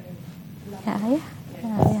 I really love it.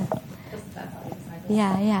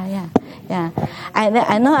 Yeah.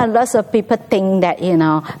 I know a lot of people think that,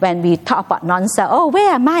 when we talk about non-self,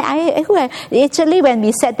 where am I? Who am I? Actually, when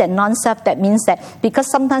we said that non-self, that means that because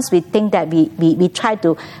sometimes we think that we try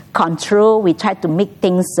to control, we try to make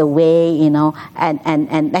things the way,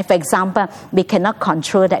 and like, for example, we cannot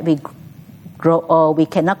control that we grow old, we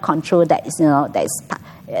cannot control that,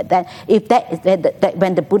 that if that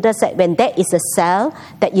when the Buddha said, when there is a self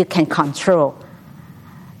that you can control.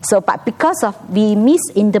 So, but because of we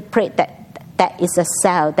misinterpret that is a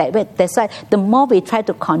self, that's why the more we try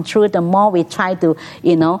to control, the more we try to,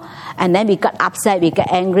 and then we got upset, we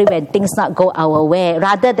get angry when things not go our way,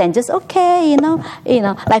 rather than just okay,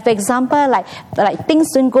 like for example, like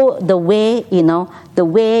things don't go the way, the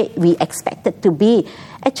way we expect it to be.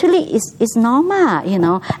 Actually, it's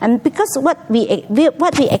normal, and because what we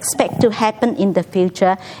expect to happen in the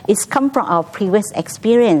future is come from our previous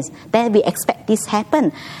experience. Then we expect this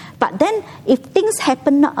happen, but then if things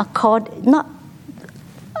happen not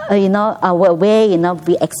our way,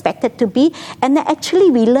 we expect it to be, and then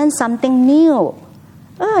actually we learn something new.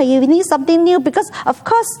 You need something new because, of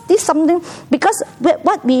course, this something because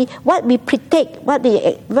what we predict, what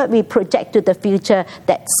we project to the future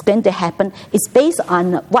that's going to happen is based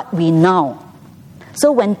on what we know.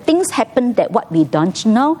 So when things happen that what we don't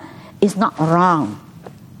know is not wrong.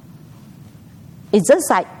 It's just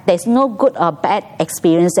like there's no good or bad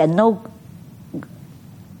experience and no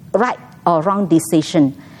right or wrong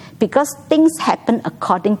decision because things happen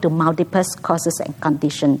according to multiple causes and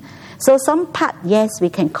conditions. So some part, yes, we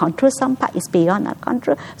can control. Some part is beyond our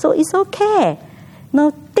control. So it's okay. No,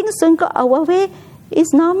 things don't go our way.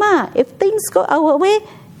 It's normal. If things go our way,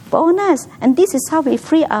 bonus. And this is how we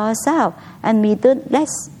free ourselves. And we do less,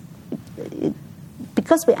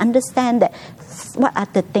 because we understand that what are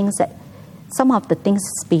the things that, some of the things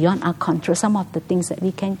is beyond our control. Some of the things that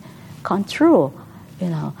we can control,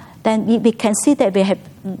 Then we can see that we have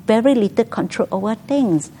very little control over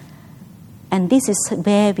things. And this is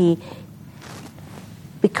where we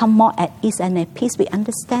become more at ease and at peace. We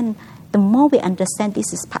understand, the more we understand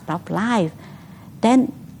this is part of life,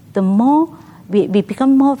 then the more we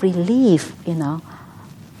become more relieved, Do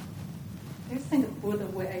you think Buddha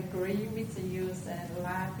will agree with you that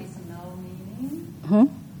life is no meaning? Do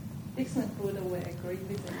you think Buddha will agree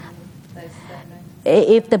with that statement?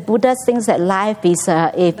 If the Buddha thinks that life is,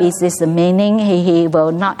 if it is a meaning, he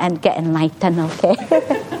will not get enlightened, okay?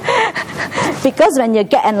 Because when you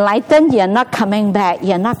get enlightened, you're not coming back.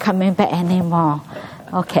 You're not coming back anymore,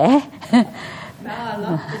 okay?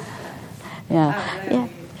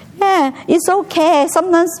 Yeah, it's okay.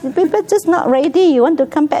 Sometimes people just not ready. You want to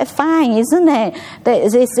come back, fine, isn't it?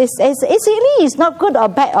 It's really, it's not good or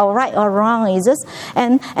bad or right or wrong. It's just,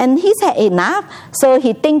 and he's had enough. So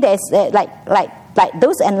he think there's like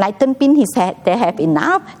those enlightened beings, they have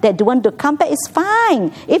enough. They don't want to come back, it's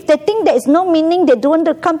fine. If they think there is no meaning, they don't want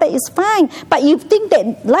to come back, it's fine. But you think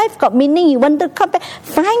that life got meaning, you want to come back,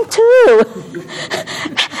 fine too.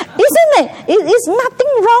 Isn't it? It's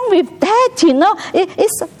nothing wrong with that,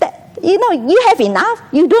 It's that, you have enough,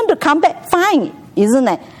 you don't want to come back, fine, isn't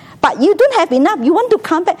it? But you don't have enough, you want to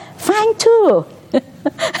come back, fine too.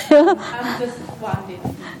 I'm just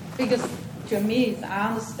wondering, because to me, I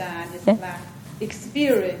understand it's like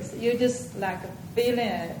experience. You just like feel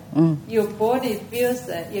it. Your body feels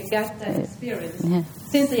it. You get that experience.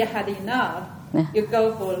 Since you had enough, you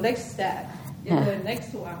go for next step. You do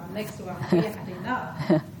next one, you had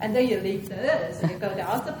enough. And then you leave this, you go to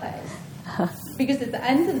other place. Because it's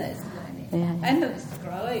endless learning, endless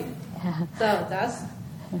growing. So that's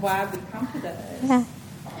why we come to this.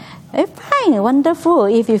 Fine, wonderful.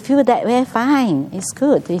 If you feel that way, fine. It's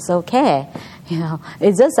good. It's okay.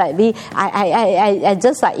 It's just like I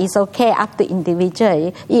just like it's okay up to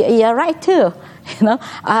individual. You're right too.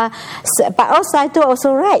 But also I do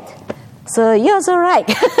also right. So you're also right.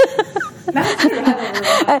 No,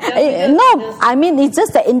 I mean it's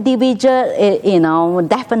just the individual,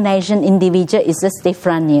 definition. Individual is just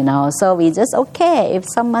different, So we just okay. If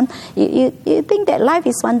someone you think that life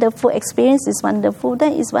is wonderful, experience is wonderful,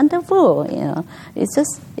 then it's wonderful. It's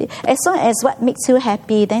just as long as what makes you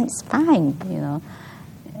happy, then it's fine.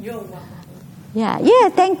 You're wonderful. Yeah.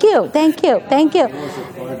 Thank you. There was a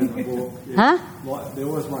quote in the book. Huh? There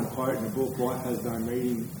was one quote in the book. Life has no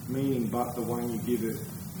meaning but the one you give it.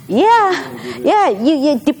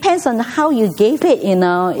 It depends on how you gave it,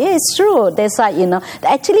 It's true. That's like,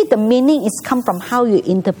 actually the meaning is come from how you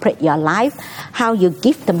interpret your life, how you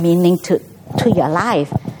give the meaning to your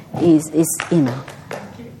life.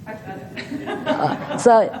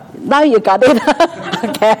 So now you got it.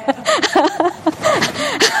 Okay.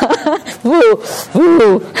 Woo.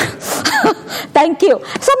 Thank you.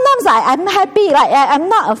 Sometimes I'm happy, I'm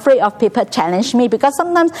not afraid of people challenge me, because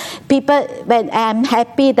sometimes people, when I'm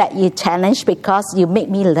happy that you challenge, because you make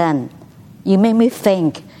me learn. You make me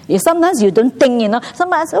think. Sometimes you don't think,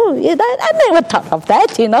 Someone asks, I never thought of that,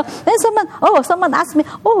 Then someone asks me,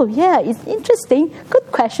 it's interesting,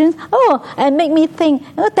 good question. And make me think,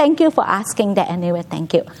 thank you for asking that anyway,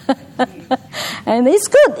 thank you. And it's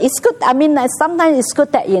good. I mean, sometimes it's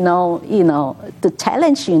good that, to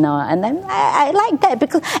challenge, and then I like that,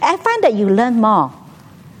 because I find that you learn more.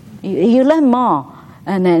 You learn more.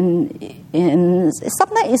 And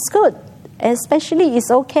sometimes it's good. Especially it's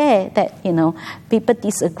okay that, people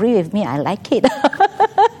disagree with me. I like it.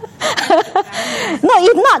 No,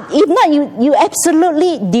 if not, you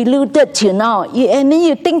absolutely deluded, and then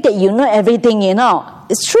you think that you know everything,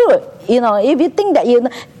 It's true, if you think that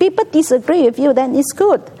people disagree with you, then it's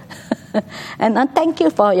good. And thank you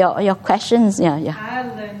for your questions. I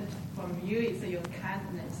learned from you is your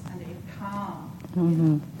kindness and your calm.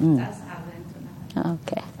 That's I learned tonight.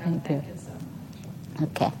 Okay, thank you. Thank you so much.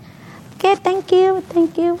 Okay, thank you.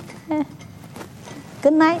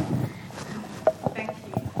 Good night.